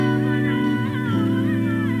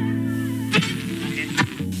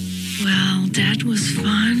Dad was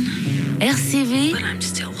fun. RCV, But I'm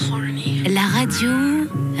still horny. la radio.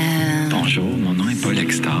 Bonjour, mon nom est Paul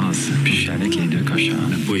Extase, puis je suis avec les deux cochons.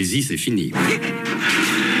 La poésie, c'est fini.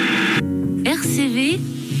 RCV,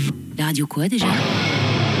 la radio quoi déjà?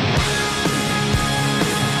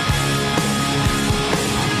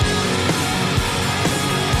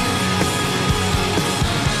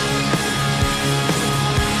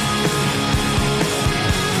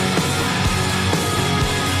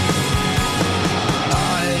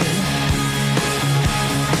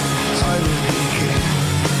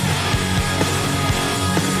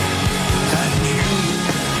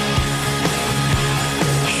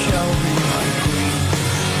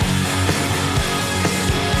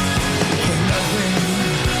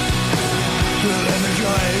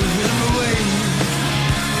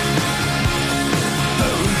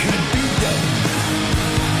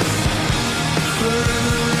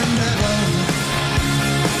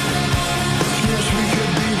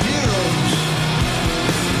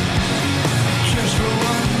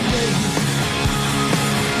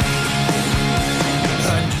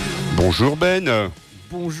 Bonjour Ben.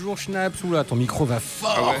 Bonjour Schnaps, oula, ton micro va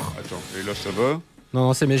fort. Ah ouais, attends, et là ça va?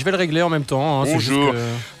 Non, mais je vais le régler en même temps. Hein, Bonjour. c'est juste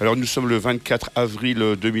que... Alors nous sommes le 24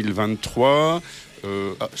 avril 2023.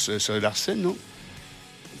 C'est Larsen, non?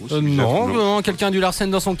 Non, quelqu'un a du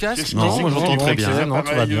Larsen dans son casque? Non, moi j'entends très bien. Non,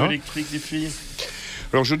 tout va bien. Électrique, les filles.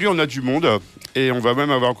 Alors aujourd'hui on a du monde et on va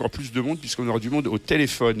même avoir encore plus de monde puisqu'on aura du monde au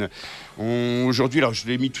téléphone. Aujourd'hui, alors je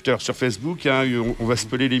l'ai mis tout à l'heure sur Facebook, hein, on va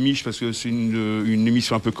spoiler les miches parce que c'est une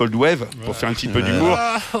émission un peu cold wave pour faire un petit peu d'humour.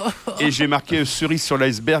 Et j'ai marqué cerise sur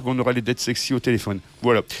l'iceberg, on aura les dettes sexy au téléphone.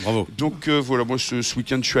 Voilà. Bravo. Donc voilà, moi ce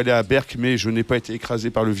week-end je suis allé à Berck mais je n'ai pas été écrasé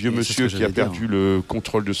par le vieux monsieur qui a perdu le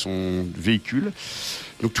contrôle de son véhicule.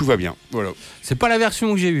 Donc tout va bien, voilà. C'est pas la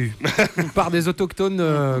version que j'ai eue, par des autochtones,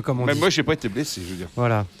 comme on dit. Moi, j'ai pas été blessé, je veux dire.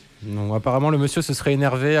 Voilà. Non, apparemment, le monsieur se serait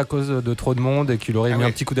énervé à cause de trop de monde et qu'il aurait mis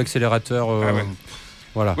un petit coup d'accélérateur.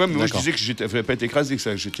 Voilà. Ouais, mais moi je disais que j'avais pas été écrasé,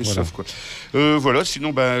 que j'étais sauf quoi. Voilà.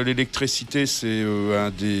 Sinon, l'électricité, c'est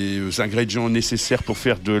un des ingrédients nécessaires pour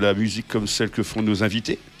faire de la musique comme celle que font nos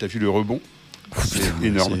invités. T'as vu le rebond? C'est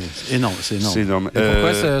énorme. C'est énorme. Et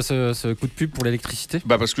pourquoi ce coup de pub pour l'électricité?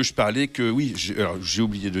 Parce que je parlais que, oui, j'ai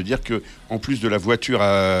oublié de dire que en plus de la voiture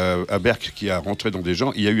à Berck qui a rentré dans des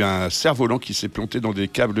gens, il y a eu un cerf-volant qui s'est planté dans des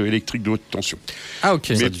câbles électriques de haute tension. Ah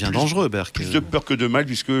ok. Mais ça devient dangereux, Berck. Plus de peur que de mal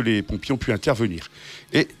puisque les pompiers ont pu intervenir.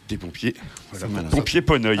 Et des pompiers, pompiers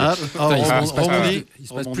Poneuil. Il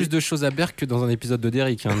se passe plus de choses à Berck que dans un épisode de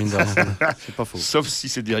Derrick, hein, mine de rien. C'est pas faux. Sauf si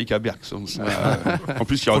c'est Derrick à Berck. En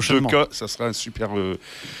plus, il y aura 2 cas, ça sera un super.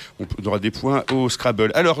 On aura des points au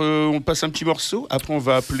Scrabble. Alors, on passe un petit morceau. Après, on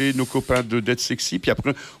va appeler nos copains de Dead Sexy. Puis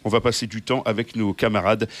après, on va passer du temps avec nos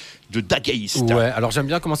camarades de DAGEIST. Ouais, alors j'aime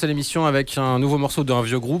bien commencer l'émission avec un nouveau morceau d'un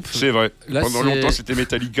vieux groupe. C'est vrai. Là, pendant longtemps, c'était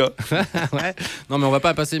Metallica. Ouais. Non, mais on va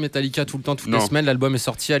pas passer Metallica tout le temps, toutes les semaines. L'album est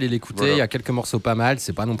sorti, allez l'écouter. Voilà. Il y a quelques morceaux pas mal.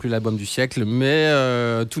 C'est pas non plus l'album du siècle, mais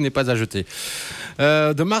tout n'est pas à jeter.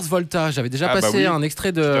 De Mars Volta, j'avais déjà passé un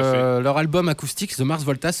extrait de leur album acoustique. The Mars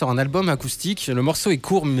Volta sort un album acoustique. Le morceau est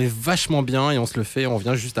court, mais vachement bien. Et on se le fait, on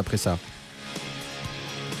revient juste après ça.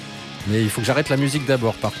 Mais il faut que j'arrête la musique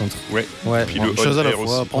d'abord, par contre. Ouais. Puis une chose à la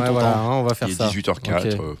fois, prends ton temps. On va faire ça. Il est 18h04.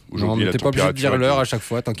 Okay. Aujourd'hui, t'es pas obligé de dire l'heure à chaque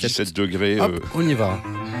fois, t'inquiète. 17 degrés. Hop, on y va.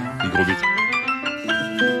 Des gros bêtes.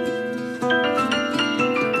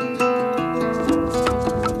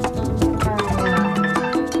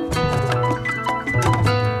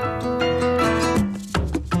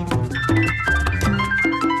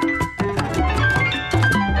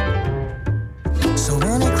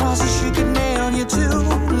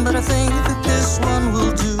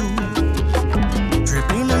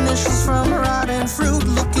 Fruit,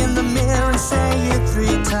 look in the mirror and say it 3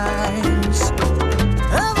 times.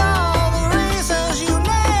 Of all the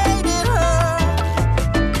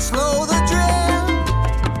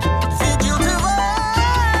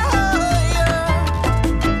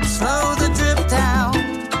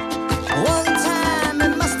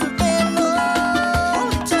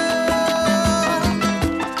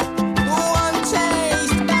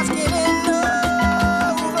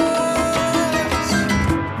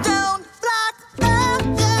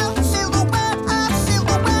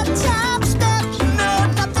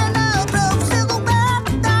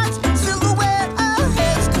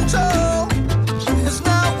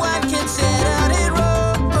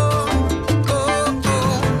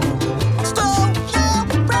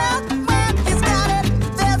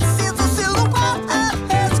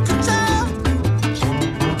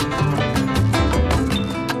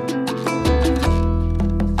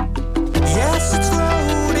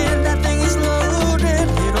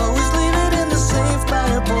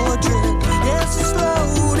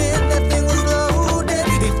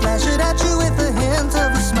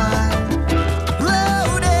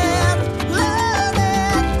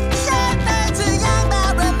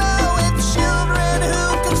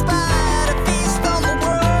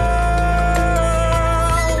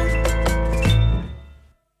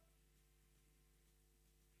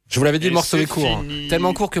vous l'avais dit, le morceau est court.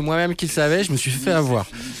 Tellement court que moi-même qui le savais, je me suis fait avoir.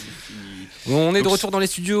 On est de retour dans les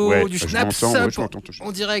studios du Schnaps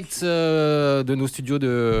en direct de nos studios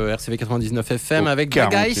de RCV 99 FM avec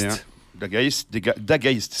DAGEIST.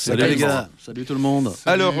 DAGEIST. Salut les gars, salut tout le monde.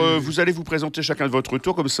 Alors, vous allez vous présenter chacun de votre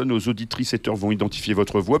tour, comme ça nos auditrices et vont identifier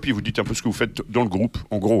votre voix, puis vous dites un peu ce que vous faites dans le groupe,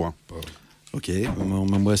 en gros. Hein. Ok,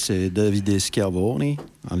 moi c'est Davide Schiavoni,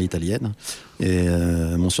 en l'italienne, et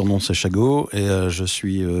mon surnom c'est Chago, et je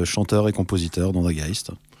suis chanteur et compositeur dans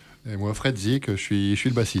DAGEIST. Et moi Fred Zik, je suis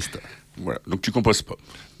le bassiste. Voilà, donc tu composes pas.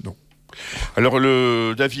 Non. Alors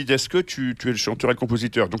David, est-ce que tu es le chanteur et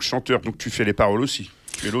compositeur? Donc chanteur, donc tu fais les paroles aussi.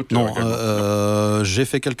 Tu es l'auteur. Non, j'ai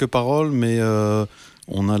fait quelques paroles, mais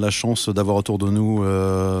on a la chance d'avoir autour de nous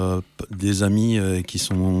des amis qui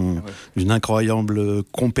sont d'une incroyable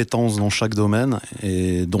compétence dans chaque domaine,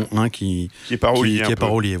 et dont un qui est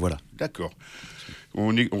parolier, voilà. D'accord. On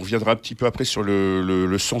reviendra un petit peu après sur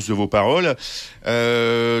le sens de vos paroles.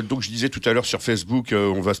 Donc je disais tout à l'heure sur Facebook,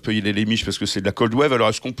 on va spoiler les miches parce que c'est de la cold wave. Alors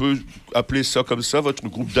est-ce qu'on peut appeler ça comme ça, votre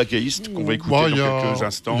groupe DAGEIST, qu'on va écouter dans quelques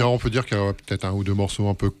instants? On peut dire qu'il y a peut-être un ou deux morceaux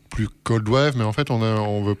un peu plus cold wave, mais en fait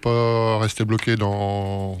on veut pas rester bloqué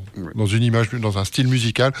dans une image, dans un style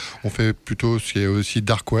musical. On fait plutôt ce qui est aussi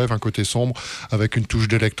dark wave, un côté sombre avec une touche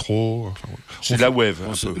d'électro. Enfin, c'est de la wave.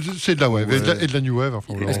 C'est de la wave, et de la new wave.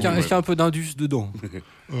 Enfin, est-ce qu'il y a un peu d'indus dedans?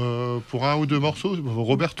 Pour un ou deux morceaux,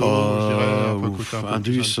 Roberto, je dirais.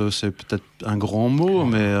 Indus, c'est peut-être un grand mot,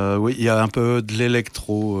 mais oui, il y a un peu de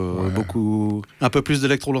l'électro, un peu plus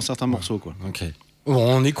d'électro dans certains morceaux, quoi. Ok.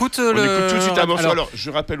 Bon, on écoute tout de suite un morceau. Alors,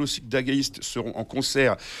 je rappelle aussi que DAGEIST seront en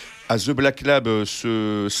concert à The Black Lab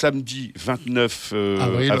ce samedi 29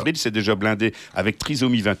 avril. C'est déjà blindé avec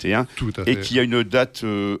Trisomie 21. Et qu'il y a une date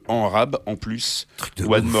en rab en plus.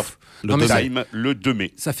 One More Time, le 2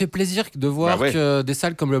 mai. Ça fait plaisir de voir que des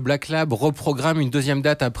salles comme le Black Lab reprogramment une deuxième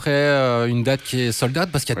date après une date qui est sold out,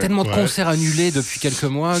 parce qu'il y a tellement de concerts annulés depuis quelques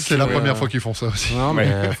mois. C'est la première fois qu'ils font ça aussi. Non,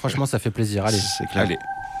 mais franchement, ça fait plaisir. Allez, c'est clair. Allez.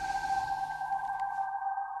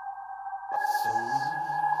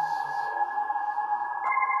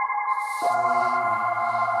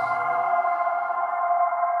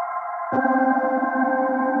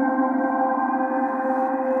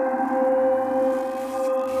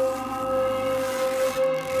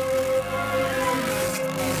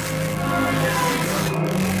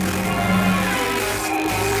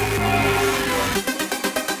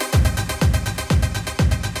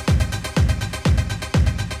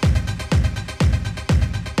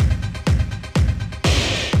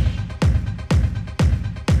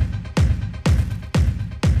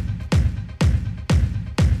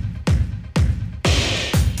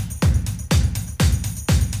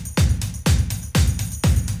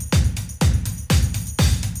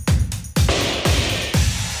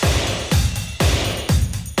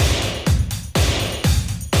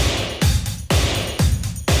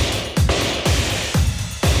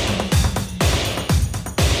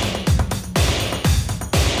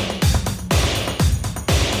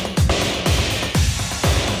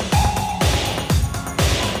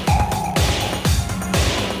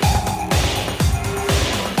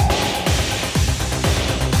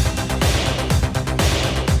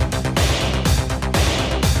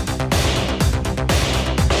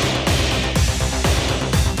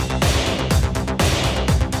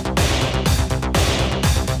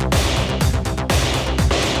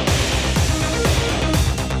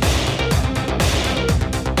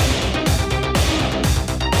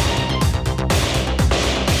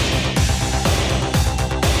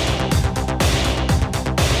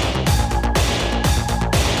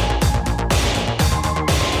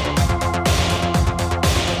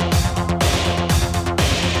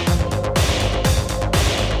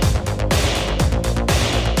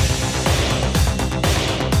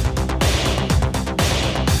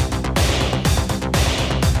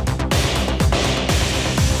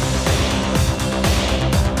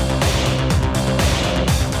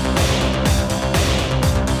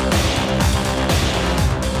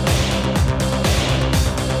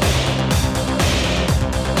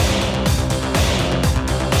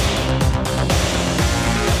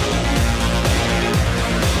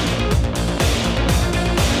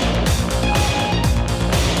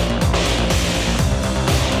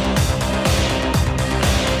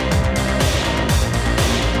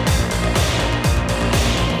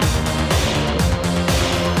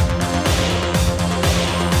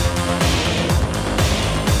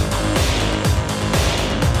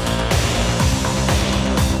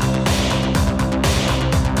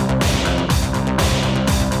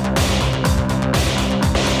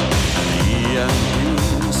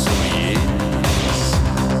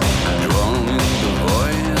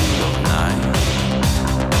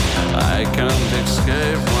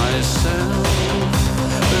 escape myself.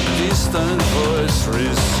 A distant voice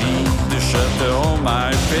received to shelter all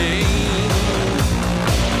my pain.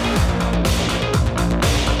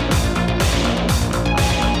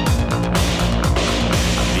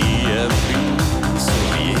 The abyss of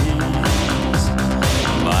years,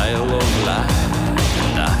 mile of light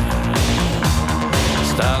and night,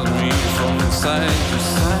 start me from side to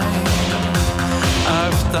side.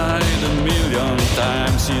 I've died a million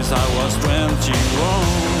times since I was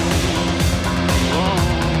 21.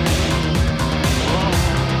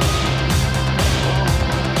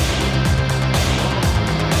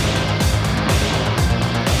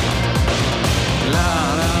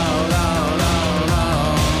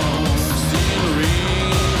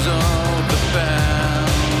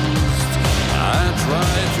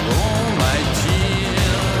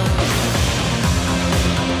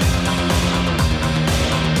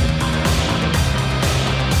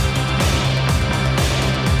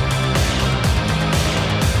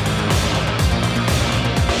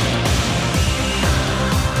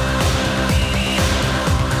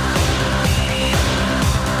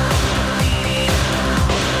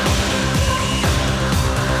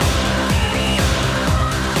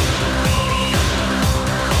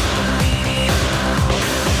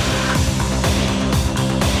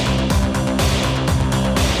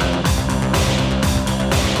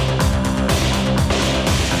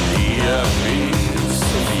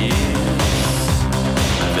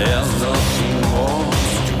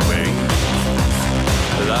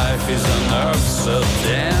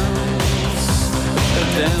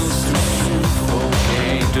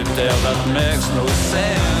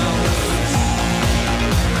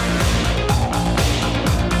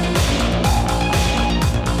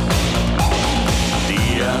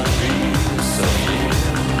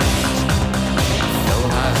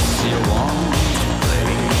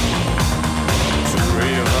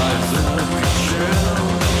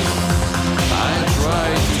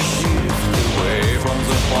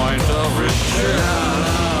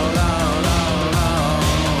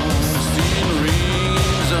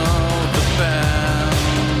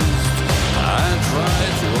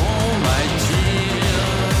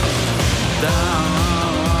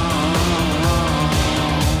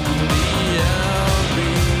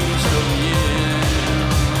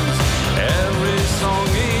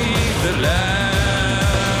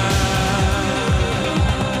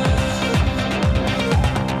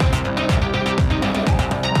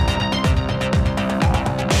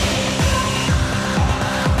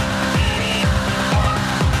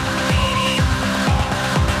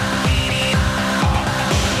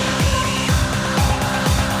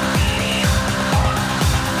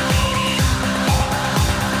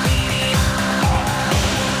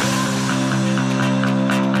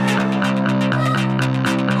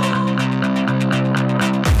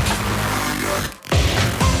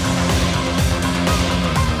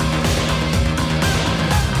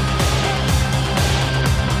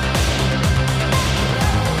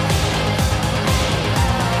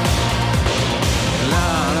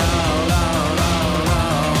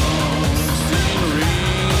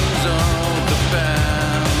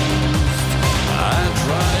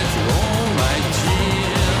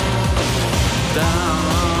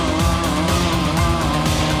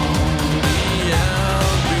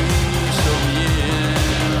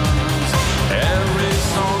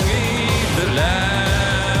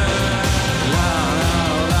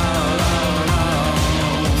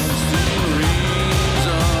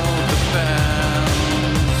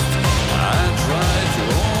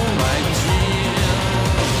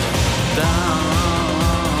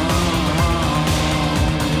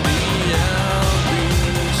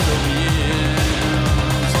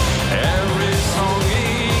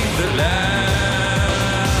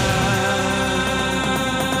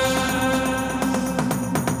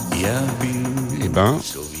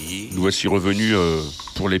 Nous voici revenus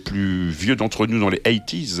pour les plus vieux d'entre nous dans les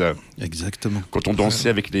 80s. Exactement. Quand on dansait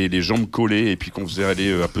avec les jambes collées et puis qu'on faisait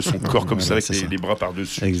aller un peu son corps comme ça avec les bras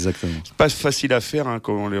par-dessus. Exactement. C'est pas facile à faire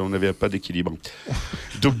quand on n'avait pas d'équilibre.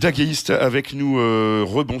 Donc DAGEIST avec nous.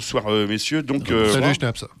 Rebonsoir messieurs. Donc, salut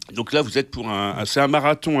Schnaps. Donc là vous êtes pour c'est un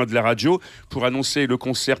marathon de la radio pour annoncer le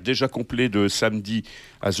concert déjà complet de samedi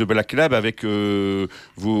à The Black Lab avec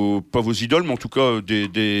pas vos idoles mais en tout cas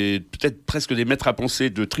peut-être presque des maîtres à penser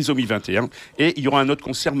de Trisomie 21 et il y aura un autre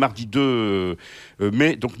concert mardi 2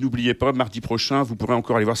 mai, donc n'oubliez pas, mardi prochain vous pourrez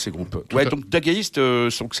encore aller voir ces groupes. Donc DAGEIST,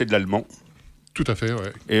 c'est de l'allemand. Tout à fait,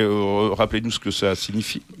 ouais. Et rappelez-nous ce que ça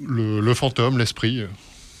signifie. Le fantôme, l'esprit.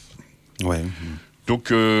 Ouais.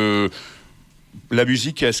 Donc la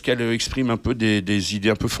musique, est-ce qu'elle exprime un peu des idées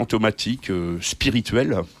un peu fantomatiques,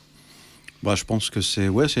 spirituelles ? Bah, je pense que c'est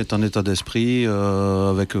un état d'esprit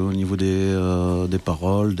avec au niveau des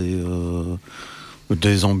paroles,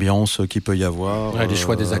 des ambiances qu'il peut y avoir. Les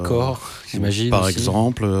choix des accords, j'imagine. Par aussi.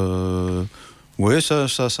 exemple. Oui, ça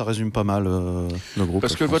résume pas mal le groupe.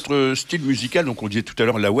 Parce que votre style musical, donc on disait tout à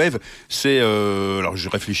l'heure la wave, c'est alors je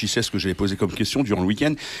réfléchissais à ce que j'avais posé comme question durant le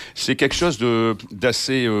week-end, c'est quelque chose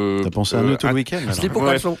d'assez. T'as pensé à nous tout le week-end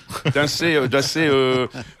d'assez.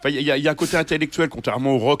 Il y a un côté intellectuel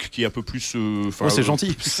contrairement au rock qui est un peu plus. C'est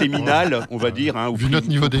gentil. Séminal, on va dire. Vu notre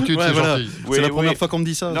niveau d'études, c'est gentil. C'est la première fois qu'on me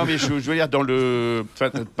dit ça. Non, mais je veux dire dans le,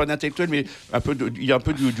 pas d'intellectuel, mais il y a un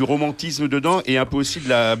peu du romantisme dedans et un peu aussi de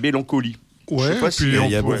la mélancolie. Ouais, puis il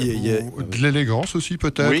y a de l'élégance aussi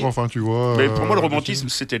peut-être. Oui. Enfin, tu vois. Mais pour moi, le romantisme,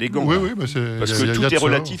 c'est élégant. Oui, mais parce que tout est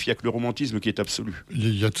relatif. Il y a que le romantisme qui est absolu.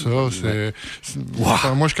 Il y a de ça.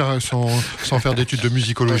 Enfin, moi, sans faire d'études de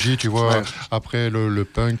musicologie, tu vois. Après le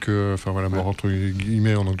punk, la mort entre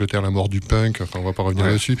guillemets en Angleterre, la mort du punk. Enfin, on va pas revenir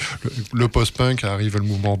là-dessus. Le post-punk arrive le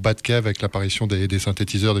mouvement Batcave avec l'apparition des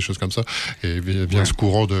synthétiseurs, des choses comme ça, et vient ce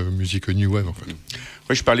courant de musique new wave en fait.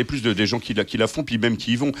 Ouais, je parlais plus des gens qui la font, puis même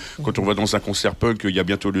qui y vont. Quand on va dans un concert punk, il y a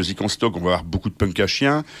bientôt le Zik en stock, on va avoir beaucoup de punk à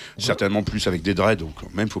chiens, certainement plus avec des dreads, donc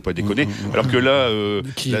même, faut pas déconner. Alors que là...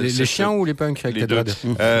 les chiens ou les punks avec les des dreads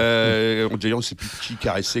on ne sait plus qui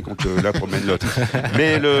caresser quand l'un promène l'autre.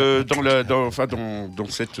 Mais dans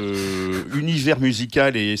cet univers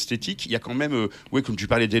musical et esthétique, il y a quand même, comme tu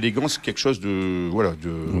parlais d'élégance, quelque chose de...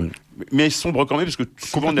 Mais sombre quand même, parce que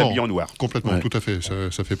souvent on est habillé en noir. Complètement, tout à fait.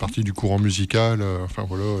 Ça fait partie du courant musical,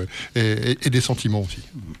 et des sentiments aussi.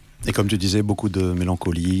 Et comme tu disais, beaucoup de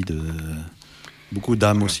mélancolie, beaucoup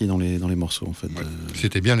d'âme aussi dans les morceaux en fait.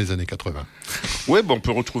 C'était bien les années 80. Ouais, on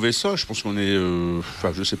peut retrouver ça. Je pense qu'on est.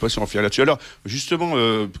 Je sais pas si on va faire là-dessus. Alors, justement,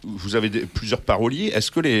 vous avez plusieurs paroliers.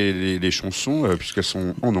 Est-ce que les chansons, puisqu'elles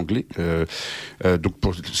sont en anglais, donc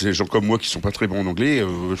pour ces gens comme moi qui sont pas très bons en anglais,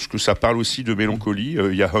 est-ce que ça parle aussi de mélancolie?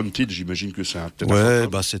 Il y a Haunted, j'imagine que c'est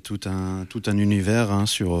peut-être. C'est tout un univers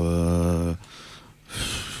sur.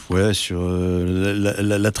 Sur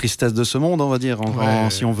la tristesse de ce monde, on va dire,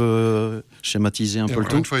 si on veut schématiser un peu le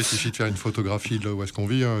tout. Une fois, il suffit de faire une photographie de là où est-ce qu'on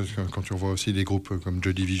vit. Quand tu vois aussi des groupes comme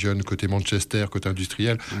Joy Division, côté Manchester, côté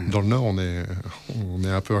industriel, dans le Nord, on est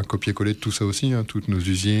un peu un copier-coller de tout ça aussi, toutes nos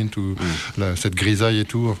usines, cette grisaille et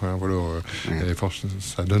tout. Enfin, voilà, et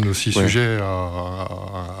ça donne aussi sujet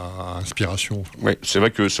à inspiration. Ouais, c'est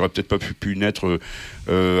vrai que ça aurait peut-être pas pu naître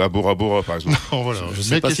à Bora Bora, par exemple. Non, voilà. Je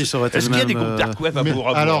sais pas si ça aurait été Est-ce qu'il y a des groupes dark web à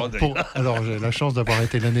Bora Bora? Alors, j'ai la chance d'avoir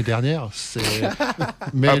été l'année dernière.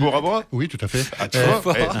 À Bora Bora? Oui, tout à fait.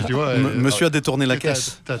 Tu vois, monsieur a détourné la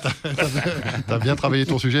caisse. T'as bien travaillé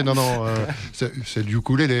ton sujet. Non, c'est du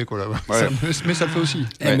ukulélé, quoi. Là. Mais ça le fait aussi.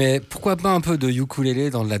 Mais pourquoi pas un peu de ukulélé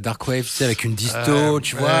dans de la dark wave, avec une disto,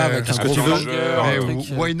 tu vois, avec un gros banger.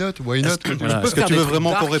 Why not? Est-ce que tu veux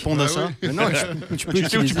vraiment qu'on réponde à ça? Non, tu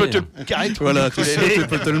peux te carrer. Voilà, tu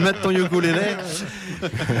peux te le mettre ton ukulélé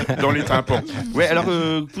dans les tympans. Ouais, alors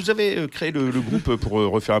vous avez créé le groupe pour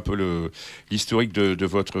refaire un peu l'historique de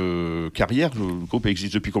votre carrière. Le groupe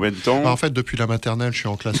existe depuis combien de temps? En fait, depuis la maternelle, je suis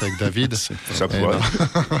en classe avec David. Ça pourrait.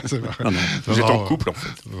 Vous êtes en couple, en fait.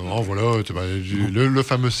 Non, voilà, le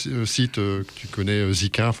fameux site que tu connais,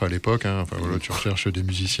 Zikin, à l'époque. Tu recherches des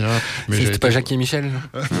musiciens. C'était pas Jackie et Michel?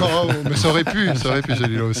 Non, mais ça aurait pu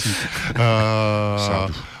celui-là aussi.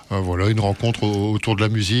 Voilà, une rencontre autour de la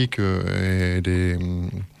musique et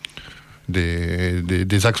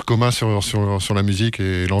des axes communs sur la musique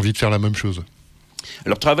et l'envie de faire la même chose.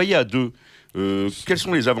 Alors, travailler à deux, quels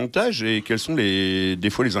sont les avantages et quels sont des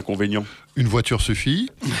fois les inconvénients? Une voiture suffit.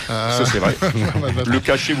 Ça, c'est vrai. Le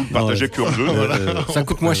cachet, vous le partagez que en deux. Ça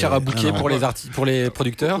coûte moins cher à booker pour les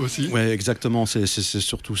producteurs aussi. Oui, exactement. C'est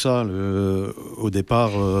surtout ça. Au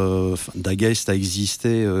départ, DAGEIST a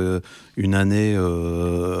existé une année,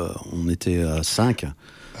 on était à 5.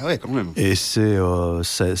 Ah ouais, quand même. Et c'était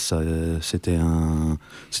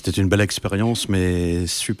une belle expérience, mais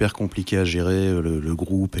super compliqué à gérer, le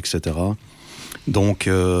groupe, etc. Donc,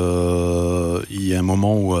 il y a un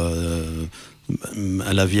moment où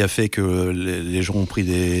la vie a fait que les gens ont pris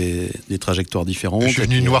des trajectoires différentes. Je suis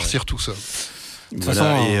venu noircir tout ça.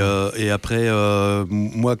 Voilà, et après,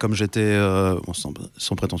 moi, comme j'étais,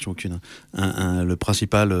 sans prétention aucune, le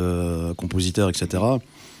principal compositeur, etc.,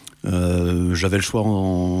 j'avais le choix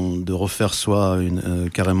de refaire soit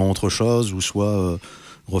carrément autre chose, ou soit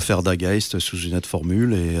refaire DAGEIST sous une autre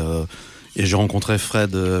formule. Et j'ai rencontré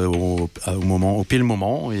Fred au pile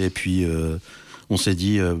moment, et puis on s'est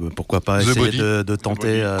dit pourquoi pas essayer de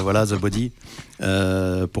tenter The Body.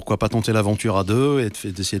 Pourquoi pas tenter l'aventure à deux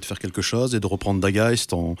et d'essayer de faire quelque chose et de reprendre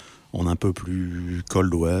DAGEIST en un peu plus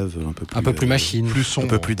cold wave, un peu plus machine, plus sombre, un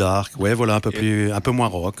peu plus dark, un peu moins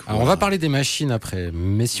rock. Alors on va parler des machines après,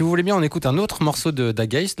 mais si vous voulez bien, on écoute un autre morceau de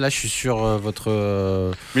DAGEIST. Là, je suis sur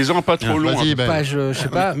votre maison pas trop long, page, je sais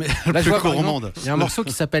pas, mais là je vois au monde. Il y a un morceau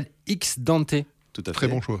qui s'appelle X Dante. Tout à fait. Très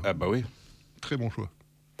bon choix. Ah bah oui. Très bon choix.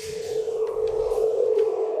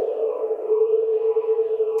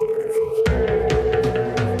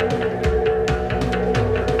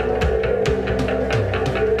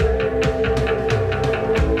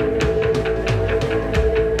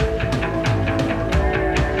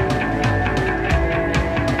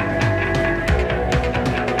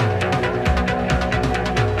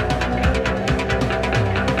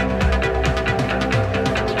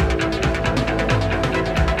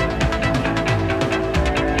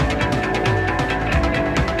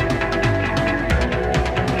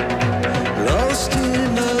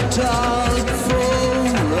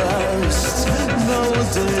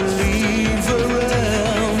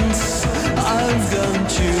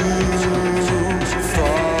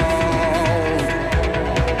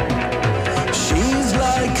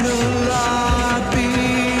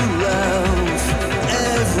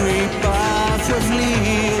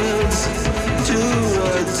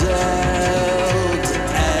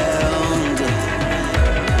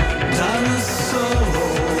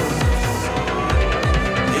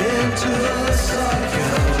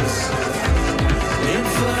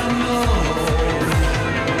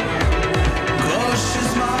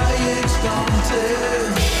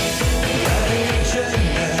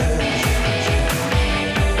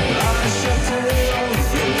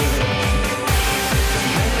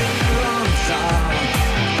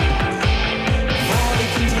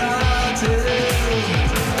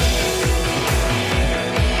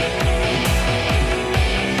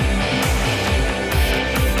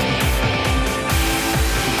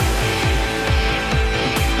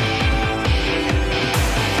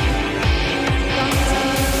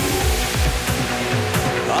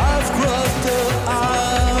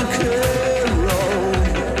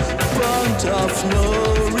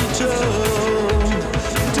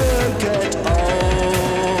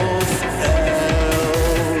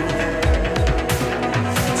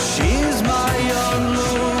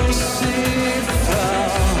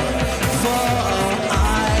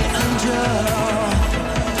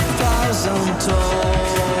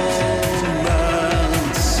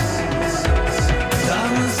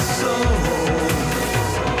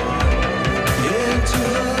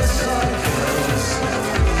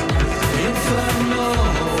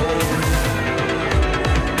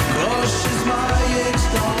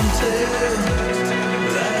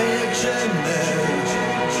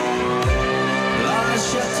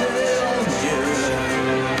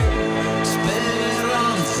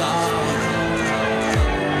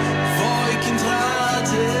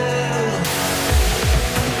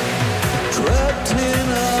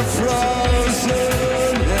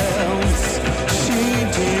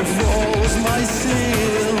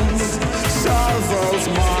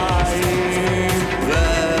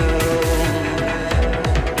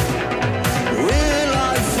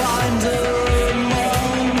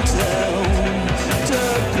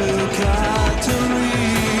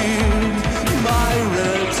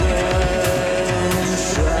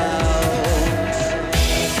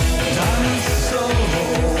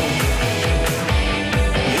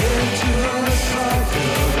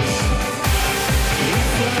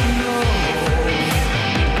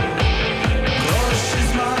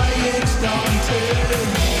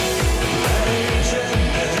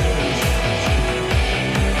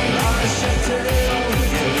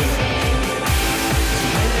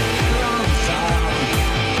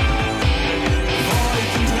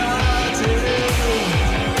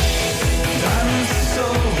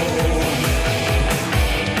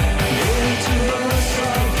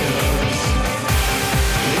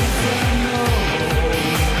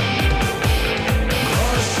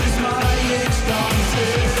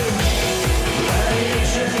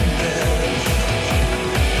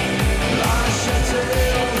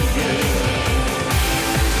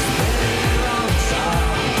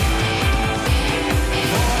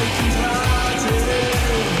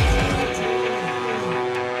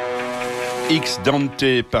 X Dante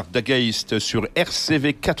par DAGEIST sur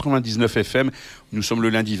RCV 99 FM. Nous sommes le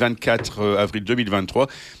lundi 24 avril 2023.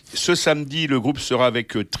 Ce samedi, le groupe sera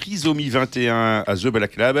avec Trisomie 21 à The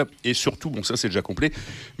Black Lab. Et surtout, bon ça c'est déjà complet,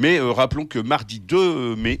 mais rappelons que mardi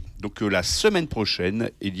 2 mai, donc la semaine prochaine,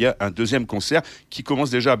 il y a un deuxième concert qui commence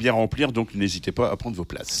déjà à bien remplir, donc n'hésitez pas à prendre vos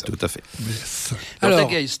places. Tout à fait. Yes. Alors,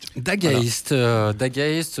 DAGEIST.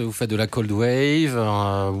 DAGEIST, vous faites de la cold wave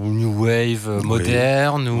ou new wave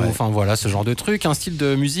moderne, ou enfin voilà ce genre de truc, un style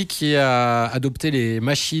de musique qui a adopté les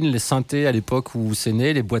machines, les synthés à l'époque où c'est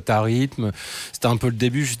né, les boîtes à rythme. C'était un peu le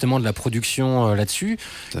début justement de la production là-dessus.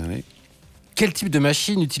 Oui. Quel type de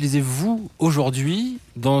machine utilisez-vous aujourd'hui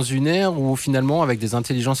dans une ère où finalement avec des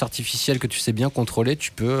intelligences artificielles que tu sais bien contrôler,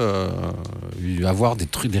 tu peux avoir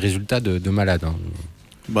des résultats de malade hein.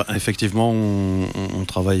 Effectivement, on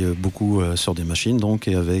travaille beaucoup sur des machines donc,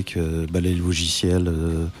 et avec les logiciels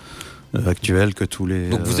actuels que tous les...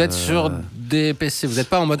 Donc vous êtes sur des PC, vous n'êtes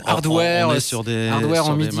pas en mode hardware, on est sur des, hardware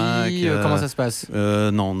sur en des MIDI, Mac, comment ça se passe?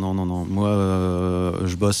 Non. Moi,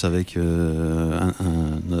 je bosse avec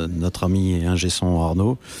notre ami et ingé son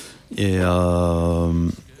Arnaud. Et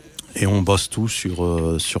on bosse tout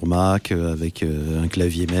sur Mac avec un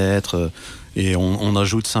clavier maître. Et on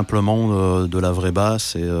ajoute simplement de la vraie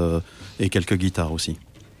basse et quelques guitares aussi.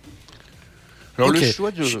 Alors Okay. le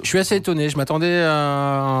choix de... Je suis assez étonné, je m'attendais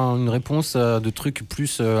à une réponse de trucs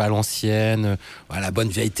plus à l'ancienne, la bonne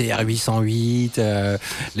vieille TR-808,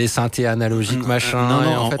 les synthés analogiques,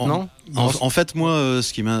 machin, non. En fait, moi,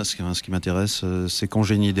 ce qui m'intéresse, c'est quand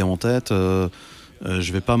j'ai une idée en tête,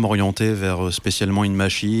 je vais pas m'orienter vers spécialement une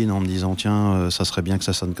machine en me disant tiens, ça serait bien que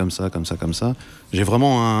ça sonne comme ça. J'ai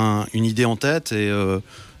vraiment une idée en tête et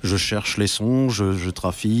je cherche les sons, je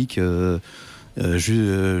trafique.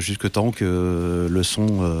 Jusque temps que le son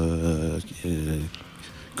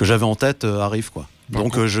que j'avais en tête arrive quoi.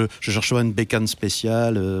 Donc je cherche pas une bécane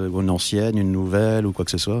spéciale ou une ancienne, une nouvelle ou quoi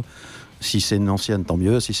que ce soit. Si c'est une ancienne, tant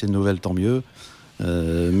mieux. Si c'est une nouvelle, tant mieux.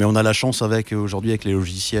 Mais on a la chance aujourd'hui avec les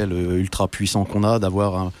logiciels ultra puissants qu'on a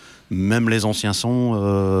d'avoir même les anciens sons,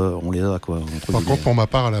 on les a quoi. Par contre, pour ma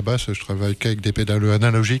part, à la basse, je travaille qu'avec des pédales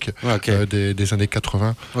analogiques des années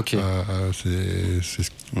 80. Okay. C'est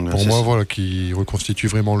pour moi voilà, qui reconstitue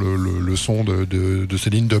vraiment le son de ces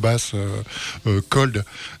lignes de basse cold.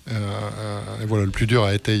 Et voilà, le plus dur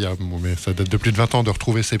a été, mais ça date de plus de 20 ans, de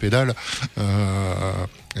retrouver ces pédales.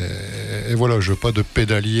 Et voilà, je veux pas de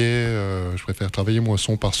pédalier, je préfère travailler moi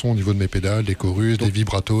son par son au niveau de mes pédales, des chorus, des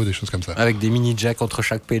vibratos, des choses comme ça. Avec des mini jacks entre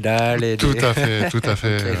chaque pédale. Tout à fait.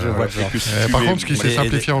 Okay, je vois par contre, ce qui s'est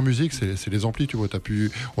simplifié en musique, c'est les amplis. Tu vois,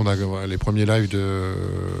 on a les premiers lives de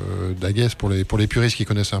DAGEIST pour les puristes qui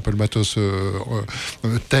connaissent un peu le matos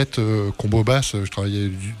tête, combo basse. Je travaillais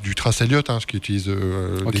du Trace Elliott, ce qui utilise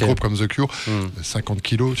des groupes comme The Cure, 50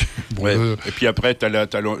 kilos. Et puis après, t'as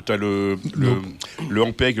le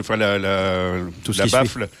ampeg, enfin la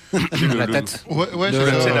baffle. La tête.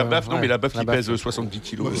 C'est la baffe, mais la baffe qui pèse 70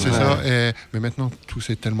 kilos. C'est ça. Mais maintenant, tout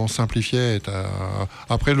s'est tellement simplifié.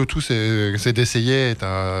 Après, le tout, c'est d'essayer.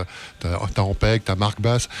 T'as ampeg, t'as marque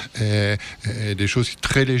basse, et des choses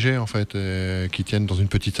très légères, en fait, qui tiennent dans une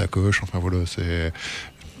petite sacoche. Enfin, voilà, c'est...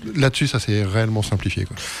 Là-dessus, ça s'est réellement simplifié,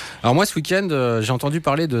 quoi. Alors moi, ce week-end, j'ai entendu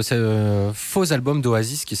parler de ce faux album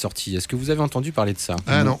d'Oasis qui est sorti. Est-ce que vous avez entendu parler de ça?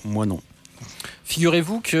 Non. Moi, non.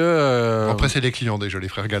 Figurez-vous que... Après, c'est les clients déjà, les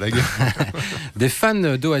frères Gallagher. Des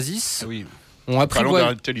fans d'Oasis ont apprivoisé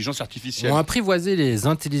les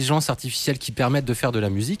intelligences artificielles qui permettent de faire de la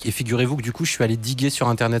musique. Et figurez-vous que du coup, je suis allé diguer sur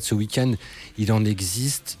Internet ce week-end. Il en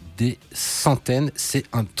existe des centaines. C'est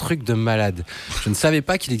un truc de malade. Je ne savais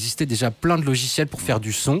pas qu'il existait déjà plein de logiciels pour faire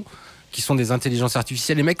du son, qui sont des intelligences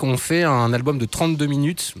artificielles. Les mecs ont fait un album de 32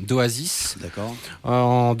 minutes d'Oasis. D'accord.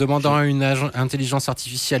 En demandant à une intelligence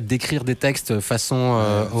artificielle d'écrire des textes façon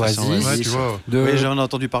Oasis. Ouais, tu vois. Oui, j'en ai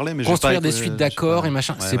entendu parler, mais construire j'ai pas des suites d'accords et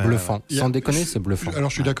machin. C'est bluffant. Sans déconner, c'est bluffant. Alors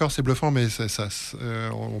je suis d'accord, c'est bluffant, mais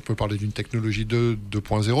on peut parler d'une technologie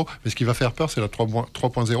 2.0. Mais ce qui va faire peur, c'est la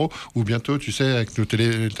 3.0, où bientôt, tu sais, avec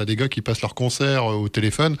t'as des gars qui passent leur concert au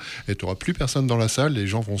téléphone et tu n'auras plus personne dans la salle. Les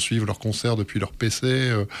gens vont suivre leur concert depuis leur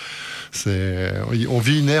PC. On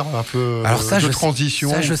vit une ère un peu de transition.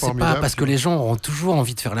 Ça, je sais pas, parce que les gens auront toujours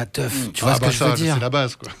envie de faire la teuf. Tu vois ce que je veux dire? C'est la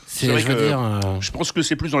base, quoi. Je pense que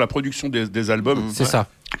c'est plus dans la production des albums. C'est ça.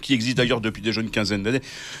 Qui existe d'ailleurs depuis déjà une quinzaine d'années.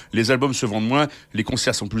 Les albums se vendent moins, les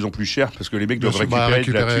concerts sont de plus en plus chers parce que les mecs doivent récupérer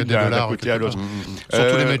de la thune d'un côté à l'autre.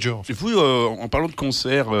 Surtout les majors. Vous, en parlant de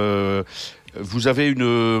concerts, Vous avez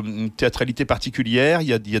une théâtralité particulière, il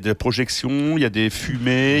y a de la projection, il y a des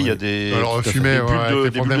fumées, il y a des... Alors fumée,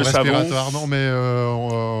 des bulles de savon. Non, mais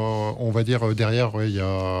on va dire derrière, il y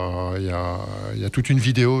a toute une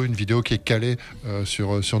vidéo qui est calée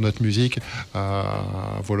sur notre musique,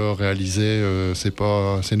 voilà, réalisée,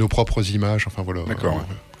 c'est nos propres images, enfin voilà. D'accord.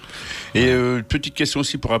 Et petite question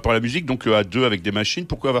aussi par rapport à la musique, donc à deux avec des machines,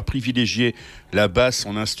 pourquoi avoir privilégié la basse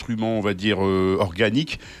en instrument, on va dire,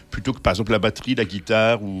 organique, plutôt que par exemple la batterie, la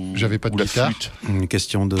guitare ou la flûte? Une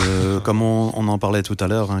question de, comme on en parlait tout à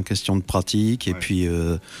l'heure, une question de pratique, et puis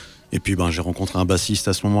j'ai rencontré un bassiste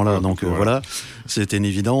à ce moment-là, donc voilà, c'était une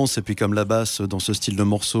évidence. Et puis comme la basse dans ce style de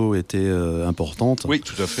morceau était importante, oui,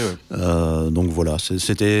 tout à fait. Ouais. Donc voilà,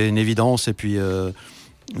 c'était une évidence. Et puis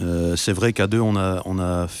c'est vrai qu'à deux, on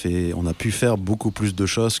a pu faire beaucoup plus de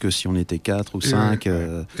choses que si on était 4 ou 5.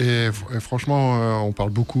 Et franchement, on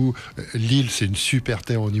parle beaucoup. Lille, c'est une super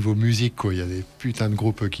terre au niveau musique, quoi. Il y a des putains de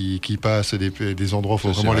groupes qui passent, des endroits, il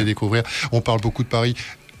faut vraiment les découvrir. On parle beaucoup de Paris.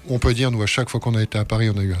 On peut dire, nous, à chaque fois qu'on a été à Paris,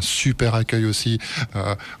 on a eu un super accueil aussi.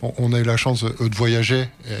 On a eu la chance de voyager.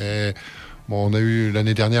 Et, on a eu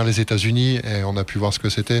l'année dernière les États-Unis et on a pu voir ce que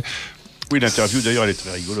c'était. Oui, l'interview d'ailleurs, elle est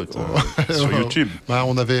très rigolote sur YouTube. Bah,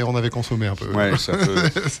 on avait consommé un peu. Ouais, ça peut...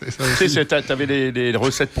 Tu sais, t'avais les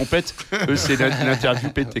recettes pompettes, eux, c'est l'interview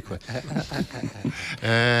pétée, quoi.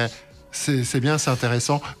 C'est bien, c'est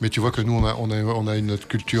intéressant, mais tu vois que nous, on a une autre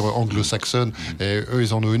culture anglo-saxonne, et eux,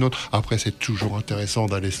 ils en ont une autre. Après, c'est toujours intéressant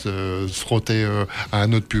d'aller se frotter à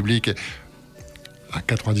un autre public. À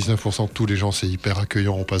 99%, tous les gens, c'est hyper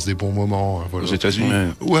accueillant, on passe des bons moments. Voilà. Aux États-Unis.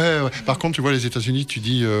 Ouais. Par contre, tu vois, les États-Unis, tu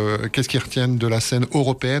dis, qu'est-ce qu'ils retiennent de la scène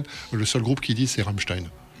européenne? Le seul groupe qui dit, c'est Rammstein.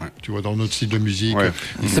 Ouais. Tu vois, dans notre style de musique. Ouais.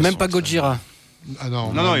 C'est même pas Gojira. Ah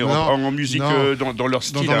non, en musique, dans leur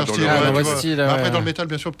style. Dans leur style. Après, ouais. dans le métal,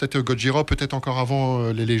 bien sûr, peut-être Gojira, peut-être encore avant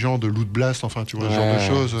les légendes de Loot Blast, enfin, tu vois, ce genre de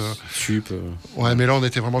choses. Ouais, mais là, on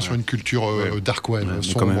était vraiment sur une culture dark wave,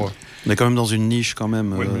 sombre. On est quand même dans une niche, quand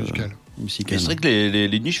même. Musicale. Et c'est vrai que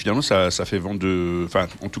les niches, finalement, ça fait vendre de... Enfin,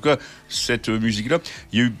 en tout cas, cette musique-là,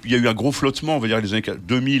 il y a eu un gros flottement, on va dire, les années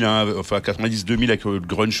 2000, enfin 90-2000, avec le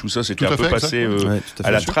grunge, tout ça, c'était un peu passé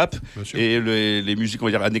à la trappe. Et les musiques, on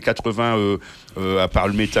va dire, années 80, à part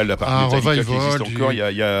le métal, à part le Metallica qui existe encore,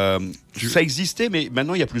 ça existait, mais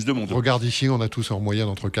maintenant, il y a plus de monde. Regarde ici, on a tous en moyenne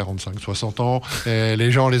entre 45 et 60 ans. Et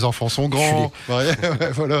les enfants sont grands.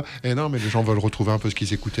 Voilà. Et non, mais les gens veulent retrouver un peu ce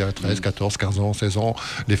qu'ils écoutaient à 13, 14, 15 ans, 16 ans.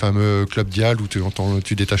 Les fameux clubs Dial où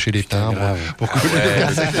tu détachais les timbres.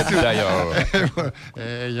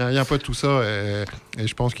 Il y a un peu de tout ça. Et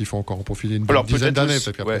je pense qu'il faut encore en profiter une bonne dizaine d'années.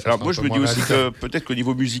 Alors moi, je me dis aussi que peut-être qu'au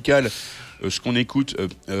niveau musical, ce qu'on écoute,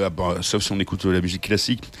 sauf si on écoute la musique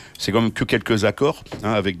classique, c'est quand même que quelques accords,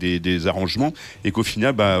 avec des arrangements, et qu'au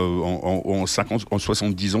final, en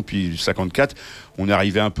 70 ans, puis 54, on est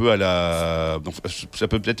arrivé un peu à la... Donc, ça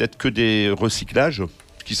peut peut-être être que des recyclages,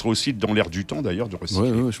 qui sera aussi dans l'air du temps d'ailleurs de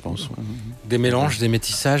recycler. Oui, je pense. Ouais. Des mélanges, des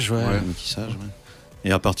métissages.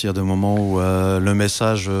 Et à partir du moment où le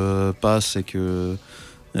message passe et que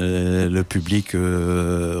le public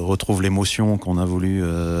retrouve l'émotion qu'on a voulu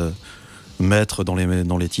mettre dans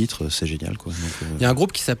les titres, c'est génial, quoi. Il y a un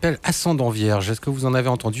groupe qui s'appelle Ascendant Vierge. Est-ce que vous en avez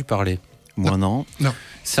entendu parler? Moi, non.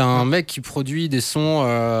 C'est un mec qui produit des sons,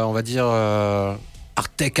 on va dire... art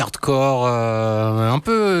tech, hardcore, un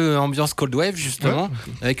peu ambiance cold wave justement,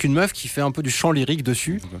 avec une meuf qui fait un peu du chant lyrique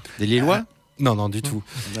dessus. Des Lillois? Non, du tout.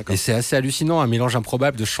 Et c'est assez hallucinant, un mélange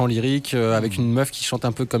improbable de chant lyrique avec une meuf qui chante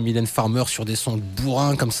un peu comme Mylène Farmer sur des sons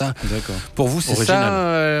bourrins comme ça. D'accord. Pour vous, c'est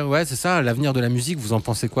original. Ça c'est ça, l'avenir de la musique, vous en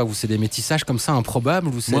pensez quoi? Vous, c'est des métissages comme ça improbables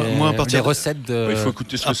ou c'est des recettes de... Il faut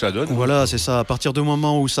écouter ce que ça donne. Voilà, c'est ça. À partir du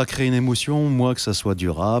moment où ça crée une émotion, moi, que ça soit du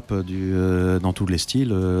rap, dans tous les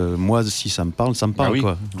styles, moi, si ça me parle,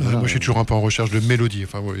 quoi. Voilà. Moi, je suis toujours un peu en recherche de mélodie.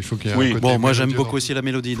 Enfin, il faut qu'il y ait un côté moi, j'aime beaucoup aussi la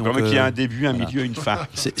mélodie. Donc, qu'il y a un début, un milieu, une fin.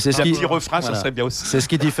 C'est ce petit refrain, ça serait bien aussi. C'est ce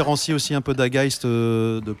qui différencie aussi un peu DAGEIST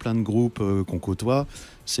de plein de groupes qu'on côtoie,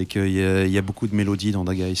 c'est qu'il y a beaucoup de mélodies dans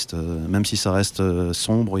DAGEIST. Même si ça reste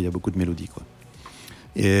sombre, il y a beaucoup de mélodies, quoi.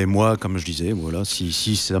 Et moi, comme je disais, voilà,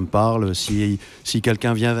 si ça me parle, si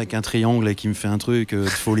quelqu'un vient avec un triangle et qui me fait un truc de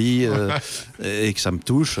folie et que ça me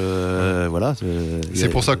touche, voilà. C'est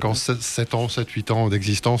pour ça qu'en 7-8 ans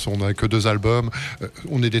d'existence, on n'a que 2 albums.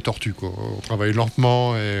 On est des tortues, quoi. On travaille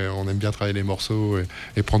lentement et on aime bien travailler les morceaux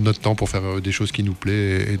et prendre notre temps pour faire des choses qui nous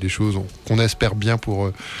plaisent et des choses qu'on espère bien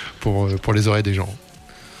pour les oreilles des gens.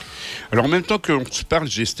 Alors en même temps qu'on se parle,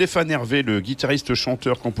 j'ai Stéphane Hervé, le guitariste,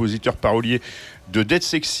 chanteur, compositeur, parolier de Dead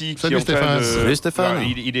Sexy. Salut qui est en train Stéphane. Salut Stéphane.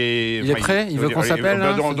 Il est prêt. Il veut qu'on s'appelle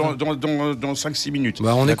là dans 5-6 minutes.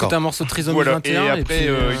 Bah, on D'accord. écoute un morceau de Trisomie Voilà. 21 Et après, puis,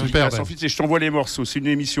 il super, passe en fit, et je t'envoie les morceaux. C'est une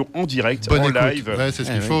émission en direct, Bonne en écoute. live, Ouais, c'est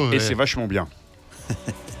ce qu'il Eh faut. et ouais. c'est vachement bien.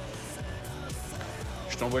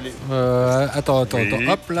 Je t'envoie les. attends, Oui.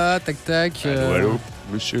 hop là, tac. Allô,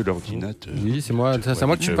 monsieur l'ordinateur. Oui, c'est moi, c'est à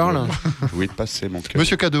moi que tu parles. Oui, passez mon cœur.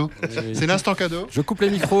 Monsieur Cadeau. Oui. C'est l'instant cadeau. Je coupe les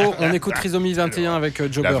micros, on écoute Trisomie 21 avec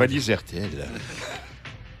Joe La Bird. valise RTL.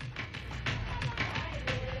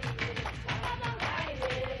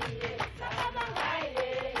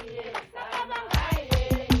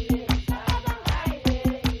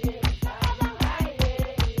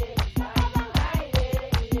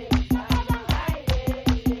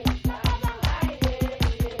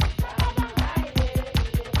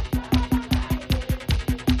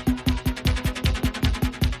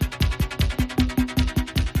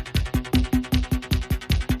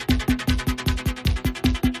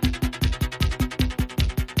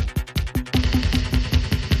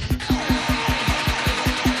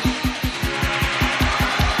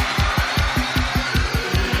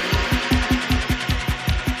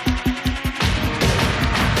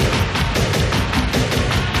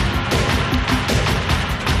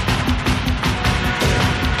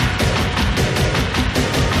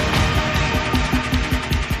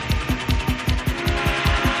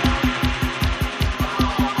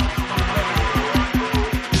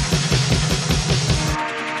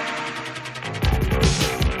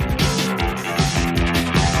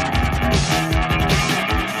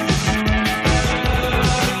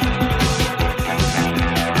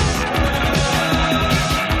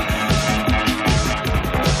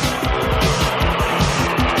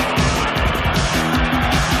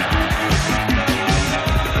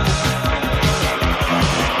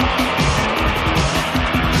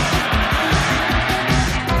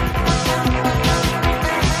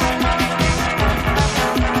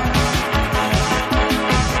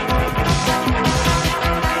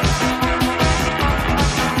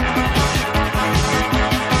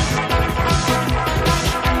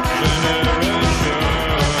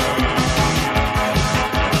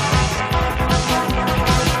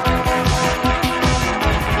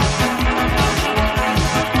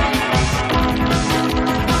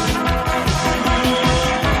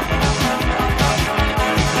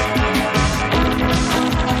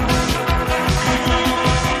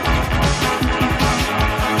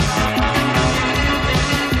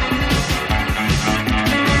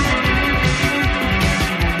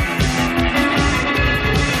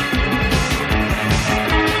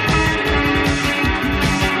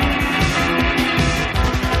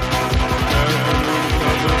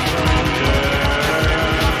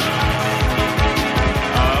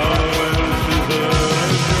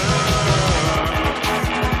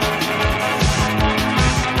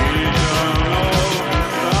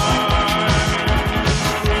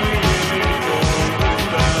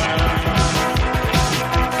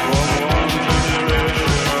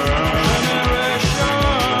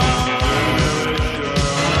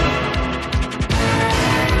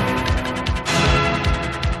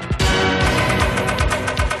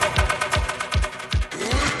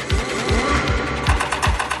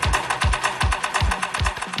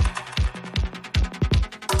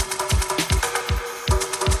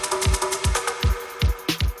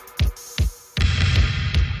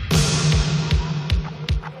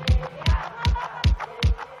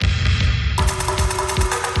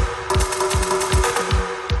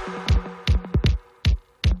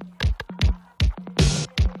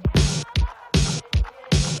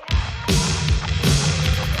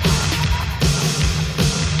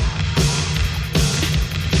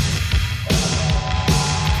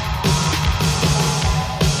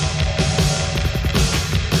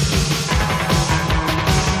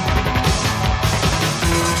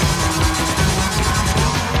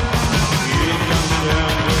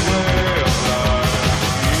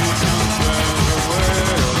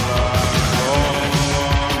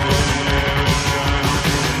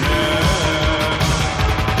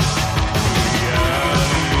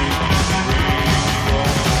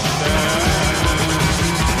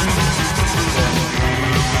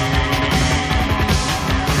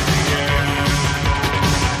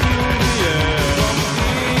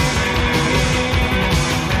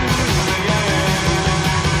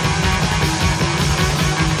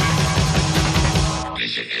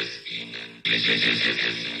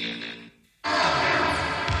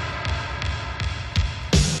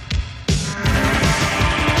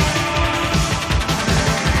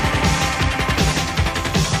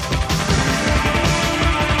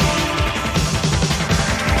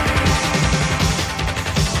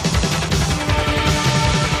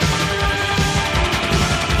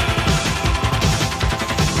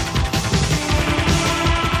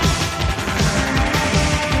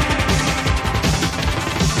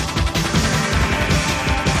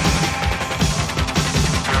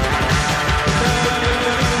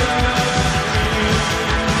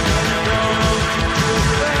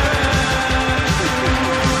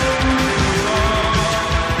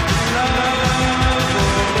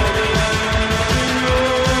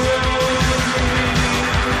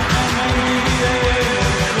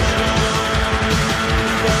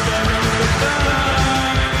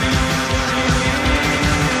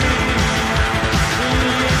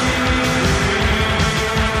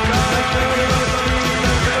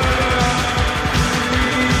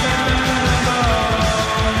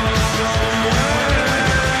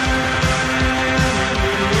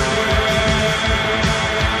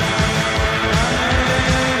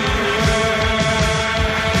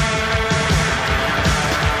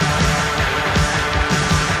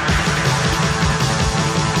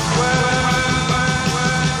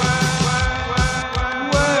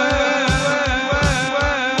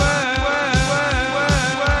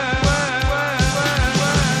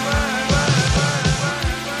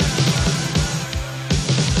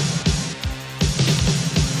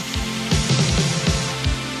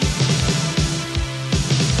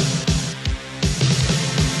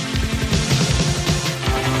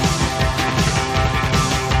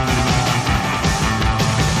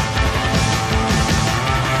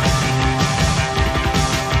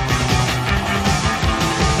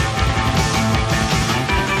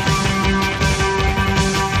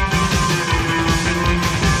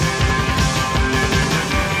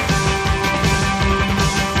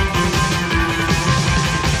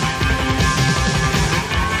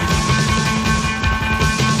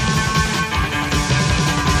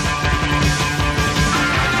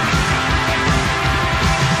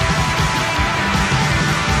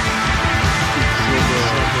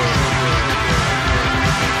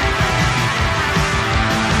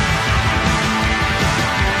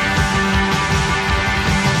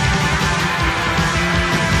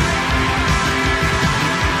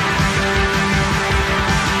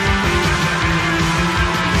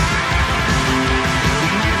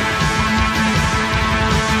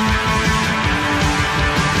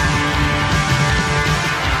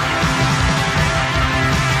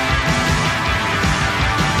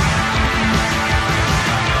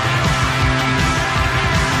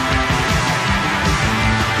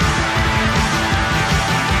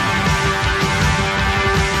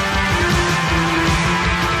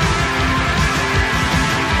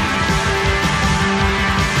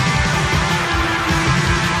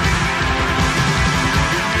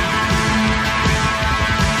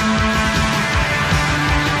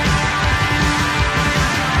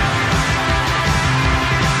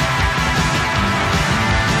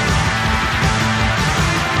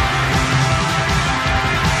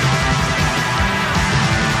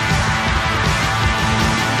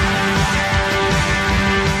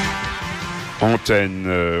 Antenne,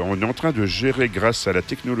 on est en train de gérer grâce à la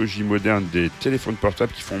technologie moderne des téléphones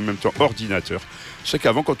portables qui font en même temps ordinateur. C'est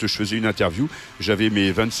qu'avant, quand je faisais une interview, j'avais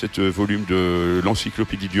mes 27 volumes de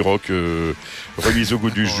l'encyclopédie du rock remise au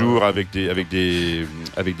goût du jour avec des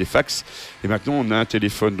fax. Et maintenant, on a un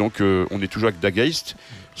téléphone. Donc, on est toujours avec DAGEIST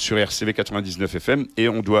sur RCV 99 FM et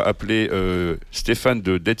on doit appeler Stéphane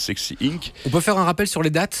de Dead Sexy Inc. On peut faire un rappel sur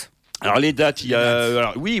les dates ? Alors les dates, il y a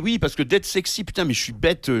alors, oui parce que Dead Sexy, putain mais je suis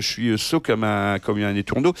bête, je suis sot comme un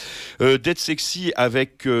étourneau. Dead Sexy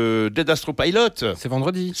avec Dead Astro Pilot. C'est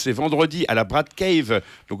vendredi à la Brad Cave.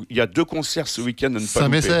 Donc il y a 2 concerts ce week-end à ne pas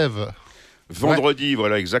louper. Saint-Mécève. Vendredi,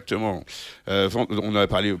 voilà, exactement. On a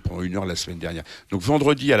parlé pendant 1 heure la semaine dernière. Donc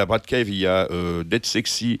vendredi à la Brad Cave, il y a Dead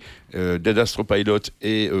Sexy, Dead Astro Pilot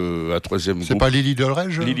et un troisième groupe. C'est pas Lily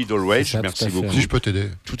Dolrage ? Lily Dolrage, merci beaucoup. Si je peux t'aider.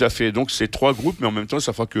 Tout à fait. Donc c'est 3 groupes, mais en même temps,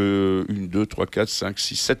 ça fera que 1, 2, 3, 4, 5,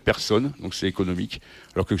 6, 7 personnes. Donc c'est économique.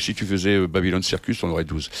 Alors que si tu faisais Babylon Circus, on aurait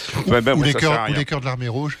 12. Ou les chœurs de l'Armée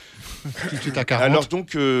Rouge. Alors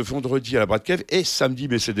donc vendredi à la Brad Cave et samedi,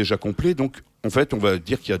 mais c'est déjà complet. Donc en fait, on va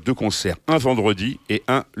dire qu'il y a 2 concerts, un vendredi et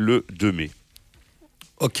un le 2 mai.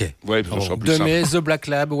 Ok. Ouais, 2 mai, The Black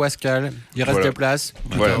Lab, Wascal. Il reste des places.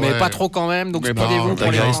 Voilà. Mais pas trop quand même. Donc speedez-vous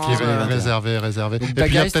pour les réservé. Et puis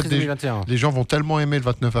il y a peut-être les gens vont tellement aimer le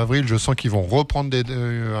 29 avril, je sens qu'ils vont reprendre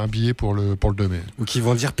un billet pour le 2 mai. Ou qu'ils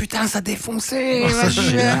vont dire putain, ça défoncé. C'est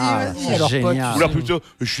génial. Ou là plutôt,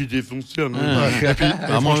 je suis défoncé.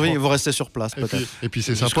 Oui, vous restez sur place peut-être. Et puis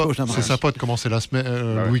c'est sympa de commencer la semaine,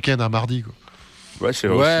 le week-end à mardi, quoi. Ouais, c'est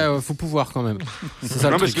vrai. Ouais, faut pouvoir quand même. C'est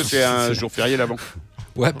ça, non, parce que c'est un jour férié l'avant.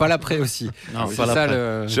 Ouais, pas l'après aussi. Non, c'est pas ça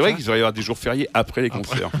C'est vrai qu'il devrait y avoir des jours fériés après les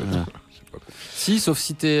concerts. En fait. Si, sauf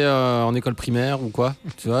si t'es en école primaire ou quoi.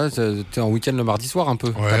 Tu vois, t'es en week-end le mardi soir un peu.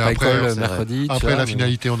 Ouais, t'as pas après, école mercredi. Après la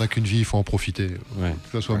finalité, on n'a qu'une vie, il faut en profiter. Ouais.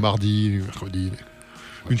 Que ce soit mardi, mercredi.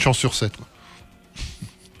 Une chance sur 7. Quoi.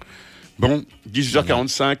 Bon,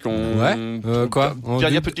 18h45, quoi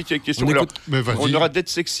dernière petite question. On aura Dead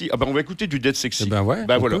Sexy. Ah bah on va écouter du Dead Sexy.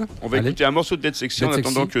 On va écouter un morceau de Dead Sexy en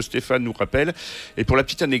attendant que Stéphane nous rappelle. Et pour la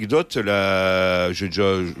petite anecdote,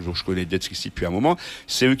 je connais Dead Sexy depuis un moment.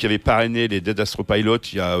 C'est eux qui avaient parrainé les Dead Astro Pilot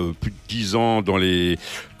il y a plus de 10 ans quand il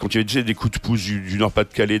y avait des coups de pouce du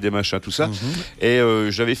Nord-Pas-de-Calais, des machins, tout ça. Et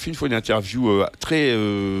j'avais fait une fois une interview très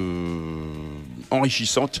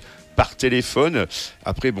enrichissante par téléphone.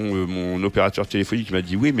 Après, mon opérateur téléphonique m'a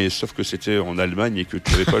dit oui, mais sauf que c'était en Allemagne et que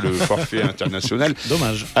tu n'avais pas le forfait international.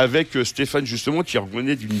 Dommage. Avec Stéphane, justement, qui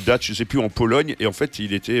revenait d'une date, je ne sais plus, en Pologne. Et en fait,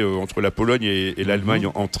 il était entre la Pologne et l'Allemagne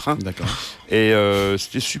en train. D'accord. Et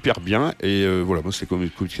c'était super bien. Et voilà, moi, c'était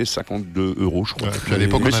coûté 52 €, je crois. Ouais, puis à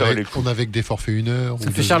l'époque, on avait que des forfaits 1 heure.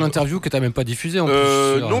 Ça fait cher l'interview que tu n'as même pas diffusé en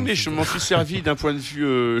plus. Non, mais je m'en suis servi d'un point de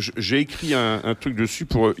vue. J'ai écrit un truc dessus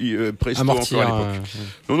pour Presto amortir, encore à l'époque.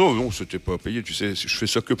 Non, c'était pas payé. Tu sais, je fais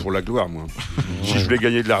ça que pour la gloire, moi. Si je voulais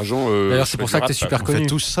gagner de l'argent. D'ailleurs, c'est pour ça que tu es super connu. On fait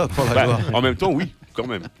tout ça pour la gloire. En même temps, oui, quand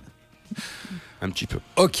même. Un petit peu.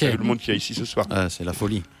 Ok. Tout le monde qui est ici ce soir. C'est la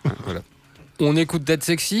folie. Voilà. On écoute Dead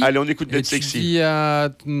Sexy. Allez, on écoute Dead Sexy. Tu dis à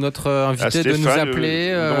notre invité de nous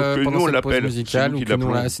appeler pendant cette pause musicale.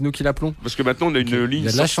 C'est nous qui l'appelons. Parce que maintenant, on a une ligne. Il y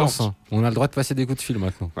a de la chance. Hein. On a le droit de passer des coups de fil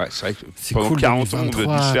maintenant. Ouais, c'est vrai que pendant 40 ans, on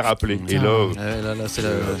a dû se faire appeler. Et là, c'est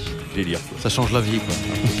délire. Ça change la vie, quoi.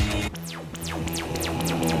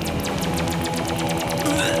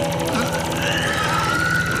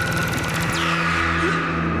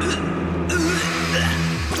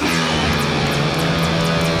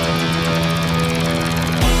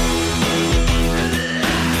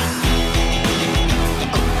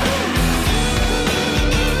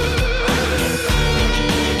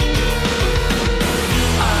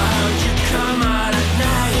 Come out at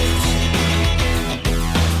night,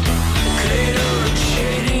 cradle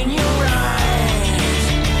shade in your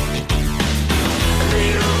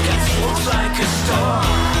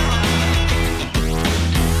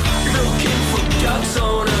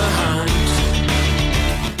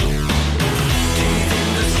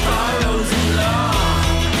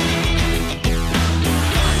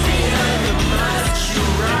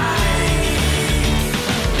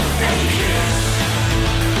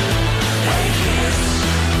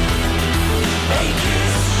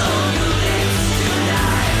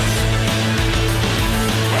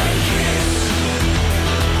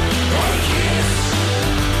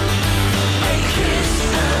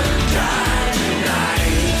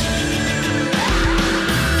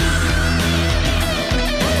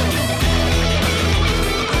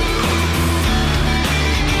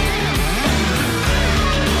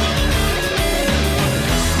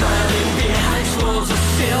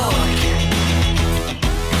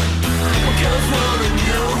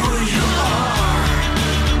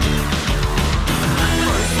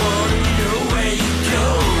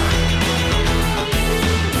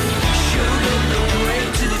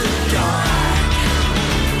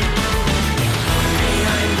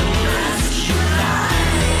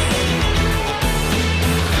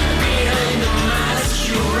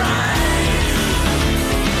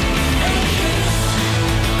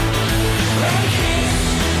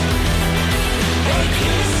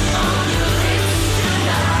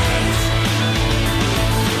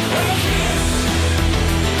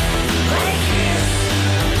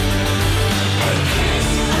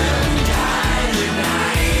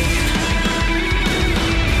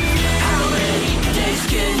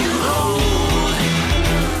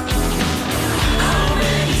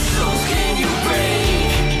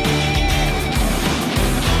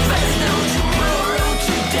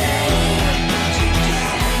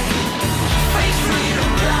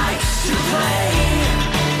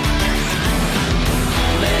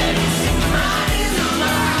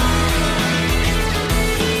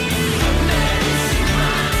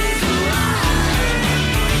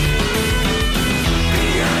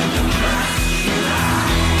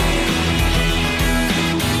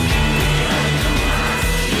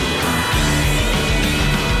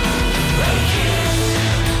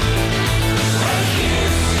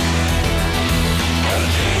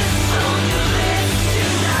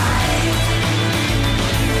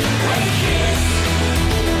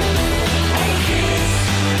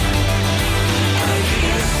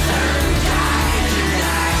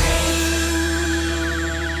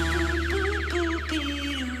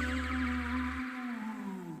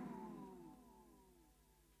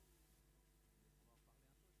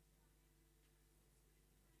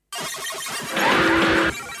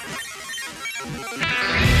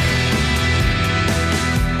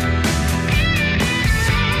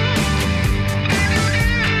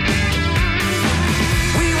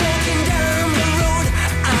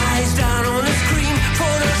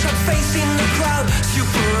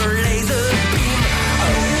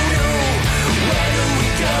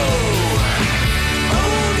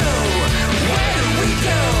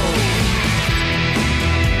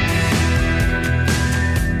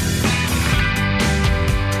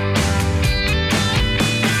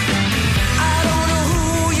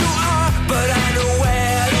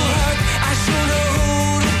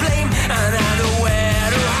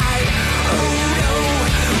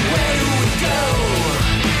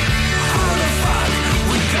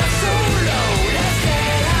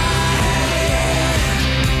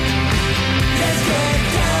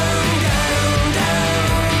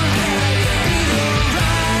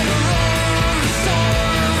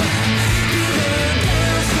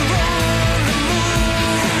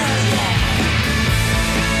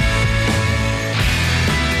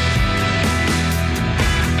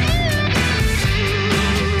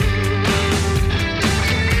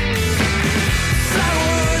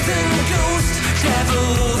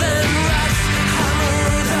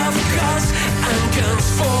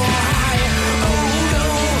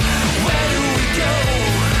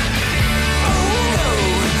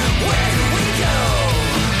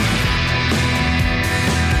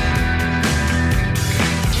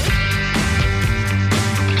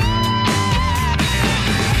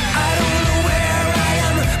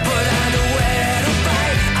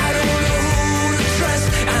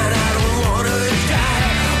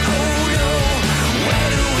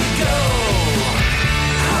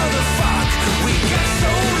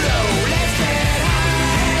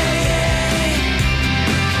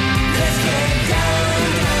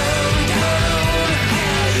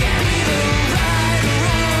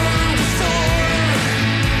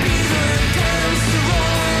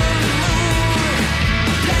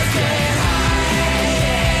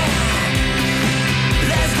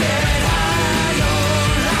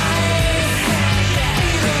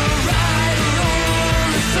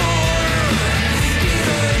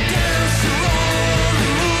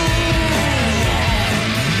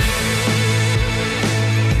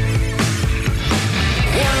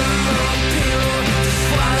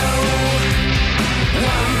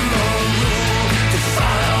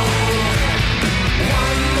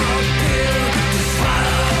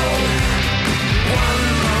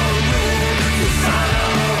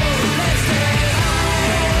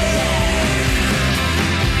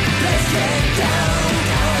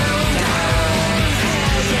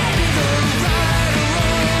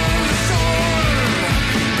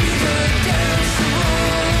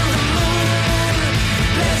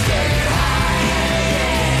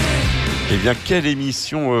Eh bien, quelle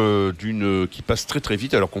émission qui passe très très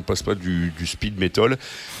vite alors qu'on passe pas du speed metal.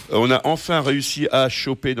 On a enfin réussi à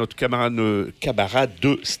choper notre camarade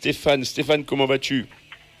de Stéphane. Stéphane, comment vas-tu ?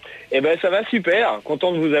 Eh ben ça va super,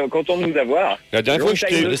 content de vous avoir. La dernière fois que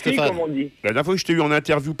je t'ai eu en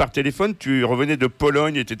interview par téléphone, tu revenais de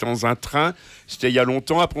Pologne, tu étais dans un train, c'était il y a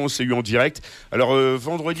longtemps, après on s'est eu en direct. Alors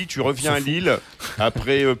vendredi tu reviens à Lille,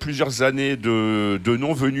 après plusieurs années de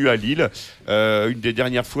non-venue à Lille. Une des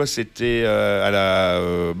dernières fois c'était à la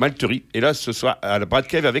Malterie, et là ce soir à la Brad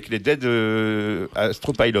Cave avec les Dead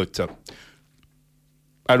Astropilot.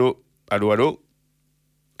 Allô.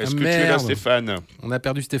 Est-ce que tu es là, Stéphane ? On a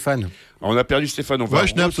perdu Stéphane. On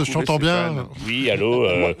Schnaps, je t'entends bien. Oui, allô,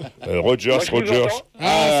 Rogers. Ça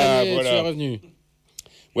y est, voilà. tu es revenu.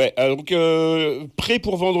 Ouais, donc prêt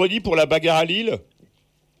pour vendredi pour la bagarre à Lille ?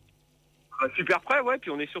 Super prêt, ouais, puis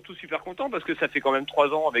on est surtout super content parce que ça fait quand même 3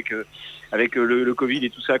 ans avec le Covid et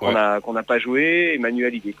tout ça qu'on n'a pas joué.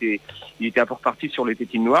 Emmanuel, il était un peu reparti sur les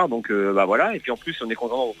tétines noires, donc voilà. Et puis en plus, on est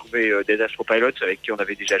content de retrouver des Astropilots avec qui on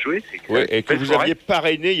avait déjà joué. Et que vous aviez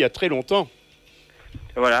parrainé il y a très longtemps.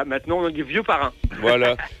 Voilà, maintenant on est des vieux parrains.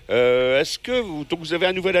 Voilà. Est-ce que vous avez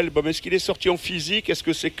un nouvel album ? Est-ce qu'il est sorti en physique ? Est-ce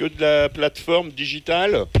que c'est que de la plateforme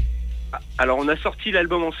digitale ? Alors on a sorti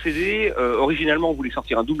l'album en CD, originalement on voulait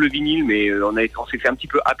sortir un double vinyle, mais on s'est fait un petit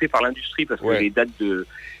peu happer par l'industrie parce que les dates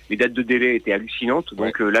de délai étaient hallucinantes,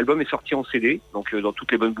 donc l'album est sorti en CD, donc dans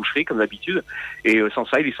toutes les bonnes boucheries comme d'habitude, et sans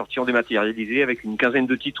ça il est sorti en dématérialisé avec une quinzaine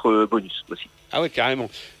de titres bonus aussi. Ah ouais, carrément.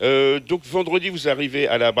 Donc vendredi vous arrivez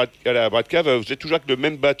à la Brad Cave, vous êtes toujours avec le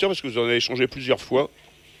même batteur parce que vous en avez changé plusieurs fois.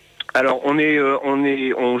 Alors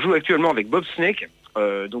on joue actuellement avec Bob Snake.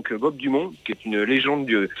 Donc Bob Dumont, qui est une légende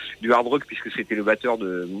du hard rock puisque c'était le batteur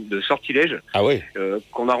de Sortilège,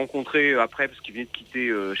 qu'on a rencontré après parce qu'il venait de quitter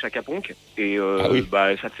Chaka Ponk, et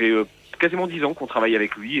ça fait quasiment 10 ans qu'on travaille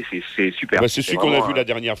avec lui et c'est super. C'est celui qu'on a vu la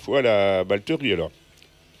dernière fois à la Malterie alors.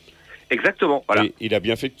 Exactement, voilà. Et il a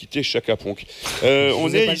bien fait de quitter Chaka Ponk.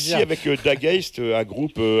 On est ici avec DAGEIST, un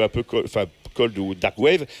groupe un peu Cold ou Dark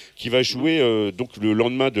Wave, qui va jouer donc le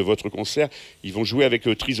lendemain de votre concert. Ils vont jouer avec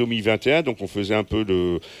Trisomie 21, donc on faisait un peu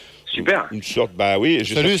super. Une sorte, oui.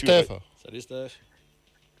 Salut Steph. Salut Steph.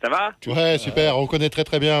 Ça va ? Ouais, super. On connaît très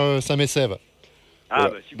très bien Sam et Sève.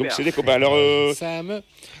 Super. Donc c'est des copains. Alors Sam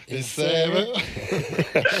et Sève.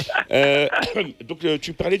 Donc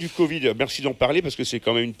tu parlais du Covid. Merci d'en parler parce que c'est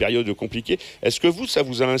quand même une période compliquée. Est-ce que ça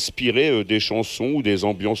vous a inspiré des chansons ou des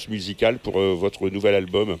ambiances musicales pour votre nouvel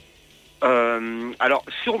album ? Alors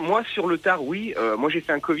sur le tard, oui. Moi j'ai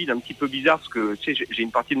fait un Covid un petit peu bizarre parce que tu sais, j'ai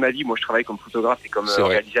une partie de ma vie, moi je travaille comme photographe et comme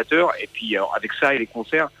réalisateur, et puis avec ça et les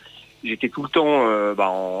concerts, j'étais tout le temps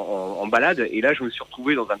en balade, et là je me suis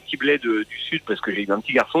retrouvé dans un petit bled du sud parce que j'ai eu un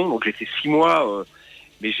petit garçon, donc j'ai fait 6 mois,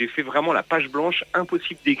 mais j'ai fait vraiment la page blanche,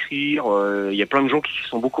 impossible d'écrire. Il y a plein de gens qui s'y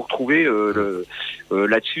sont beaucoup retrouvés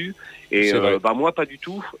là-dessus. Et moi pas du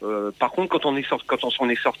tout. Par contre quand on s'en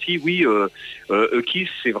est sorti, oui, Kiss,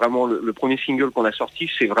 c'est vraiment le premier single qu'on a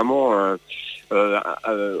sorti, c'est vraiment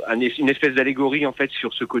une espèce d'allégorie en fait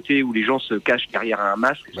sur ce côté où les gens se cachent derrière un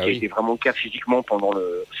masque, ce qui a été vraiment le cas physiquement pendant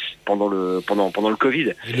le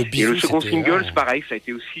Covid. Et le second single, c'est pareil, ça a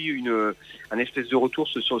été aussi un espèce de retour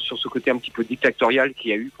sur ce côté un petit peu dictatorial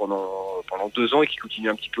qu'il y a eu pendant 2 ans et qui continue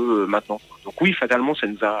un petit peu maintenant. Donc oui, fatalement, ça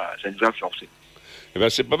nous a influencé. Eh ben,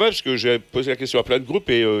 c'est pas mal parce que j'ai posé la question à plein de groupes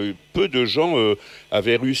et peu de gens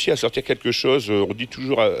avaient réussi à sortir quelque chose. On dit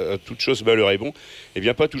toujours à toute chose malheur est bon. Eh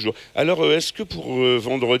bien, pas toujours. Alors, est-ce que pour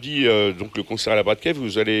vendredi, donc le concert à la Brad Cave,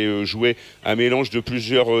 vous allez jouer un mélange de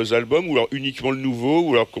plusieurs albums ou alors uniquement le nouveau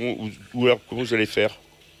ou alors comment vous allez faire ?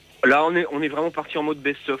 Là, on est vraiment parti en mode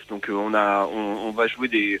best-of. Donc, on va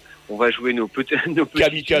jouer nos petits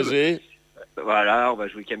Kamikaze. Voilà, on va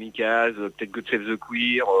jouer Kamikaze, peut-être God Save the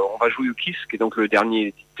Queer, on va jouer Kiss, qui est donc le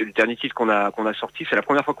dernier titre qu'on a sorti. C'est la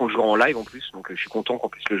première fois qu'on le jouera en live en plus, donc je suis content qu'on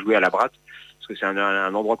puisse le jouer à la Brat, parce que c'est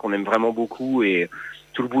un endroit qu'on aime vraiment beaucoup, et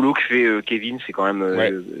tout le boulot que fait Kevin, c'est quand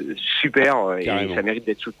même super, et ça mérite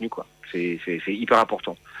d'être soutenu, quoi. C'est hyper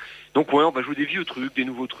important. Donc on va jouer des vieux trucs, des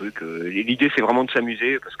nouveaux trucs. L'idée c'est vraiment de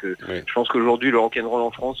s'amuser parce que je pense qu'aujourd'hui le rock'n'roll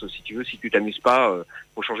en France, si tu t'amuses pas,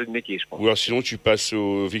 faut changer de métier, je pense. Ou alors sinon tu passes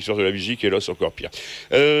aux victoires de la musique et là c'est encore pire.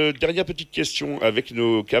 Dernière petite question avec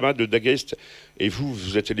nos camarades de DAGEIST, et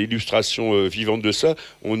vous êtes l'illustration vivante de ça.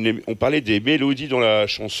 On parlait des mélodies dans la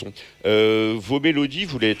chanson. Vos mélodies,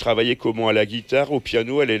 vous les travaillez comment ? À la guitare, au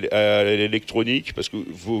piano, à l'électronique ? Parce que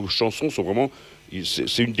vos chansons sont vraiment,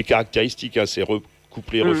 c'est une des caractéristiques, hein, c'est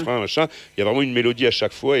couplet, refrain, machin. Il y a vraiment une mélodie à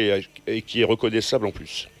chaque fois et qui est reconnaissable en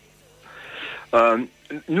plus.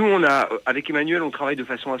 Nous, avec Emmanuel, on travaille de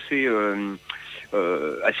façon assez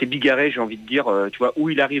assez bigarré, j'ai envie de dire. Tu vois, où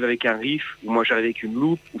il arrive avec un riff, ou moi j'arrive avec une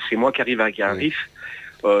loupe, ou c'est moi qui arrive avec un riff.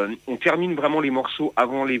 On termine vraiment les morceaux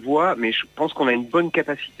avant les voix, mais je pense qu'on a une bonne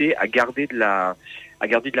capacité à garder de la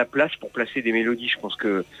place pour placer des mélodies. Je pense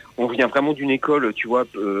que on vient vraiment d'une école, tu vois,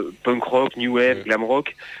 punk rock, new wave, glam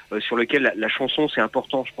rock, sur lequel la chanson c'est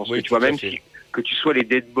important. Je pense que tu vois, même si que tu sois les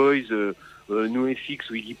Dead Boys, NoFX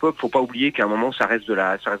ou Iggy Pop, faut pas oublier qu'à un moment ça reste de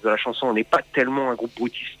la chanson. On n'est pas tellement un groupe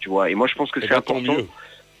brutiste, tu vois. Et moi je pense que c'est important.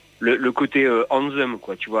 Le côté anthem,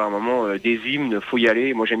 quoi, tu vois, à un moment des hymnes, faut y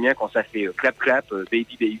aller. Moi j'aime bien quand ça fait clap clap,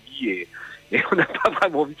 baby baby, et on n'a pas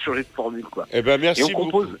vraiment envie de changer de formule, quoi. Eh ben merci. Et on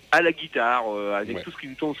compose à la guitare, avec tout ce qui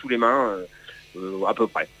nous tombe sous les mains, à peu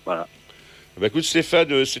près, voilà. Bah écoute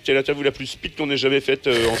Stéphane, c'était l'interview la plus speed qu'on ait jamais faite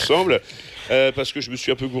ensemble, parce que je me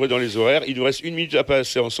suis un peu gouré dans les horaires. Il nous reste 1 minute à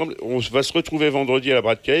passer ensemble. On va se retrouver vendredi à la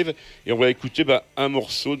Brad Cave et on va écouter un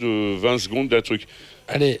morceau de 20 secondes d'un truc.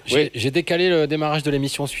 Allez, j'ai décalé le démarrage de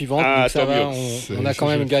l'émission suivante, donc ça va, on a quand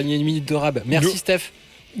même gagné 1 minute de rab. Merci Steph.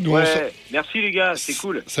 Merci les gars, c'est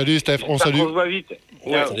cool. Salut Steph, on salue. On se voit vite.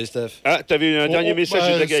 Salut Steph. Ah, t'avais un dernier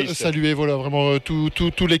message de DAGEIST. Saluez, voilà, vraiment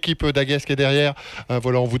toute l'équipe d'AGEIST qui est derrière.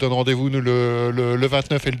 Voilà, on vous donne rendez-vous nous, le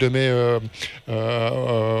 29 et le 2 mai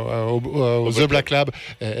au The Black Lab.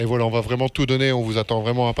 Et voilà, on va vraiment tout donner. On vous attend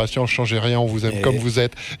vraiment impatient. Changez rien, on vous aime comme vous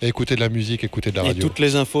êtes. Et écoutez de la musique, écoutez de la radio. Et toutes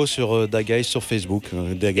les infos sur DAGEIST sur Facebook.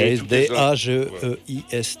 DAGEIST,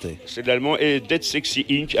 DAGEIST. C'est de l'allemand. Et Dead Sexy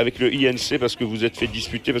Inc. avec le INC parce que vous êtes fait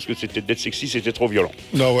disputer parce que c'était Dead Sexy, c'était trop violent.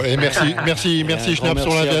 Non, ouais, et merci Schnaps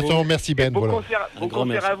sur l'invitation. Merci Ben. Bon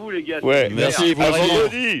concert à vous les gars. Ouais, merci.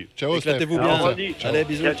 Vendredi. Ciao, éclatez-vous bien. Allez,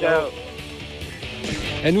 bisous. Ciao.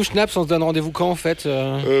 Et nous, Schnaps, on se donne rendez-vous quand en fait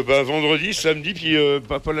Vendredi, samedi, puis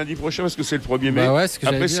pas lundi prochain parce que c'est le 1er mai. Ouais, c'est ce que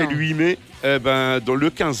après, c'est dire. le 8 mai. Dans le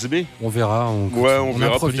 15 mai. On verra. On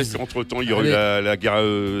verra. improvise. Peut-être qu'entre-temps, il y aura eu la guerre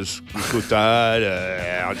totale.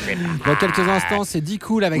 Dans quelques instants, c'est dit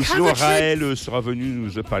cool avec sinon, Raël sera venu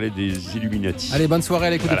nous parler des Illuminati. Allez, bonne soirée à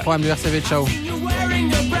l'écoute du programme du RCV. Ciao.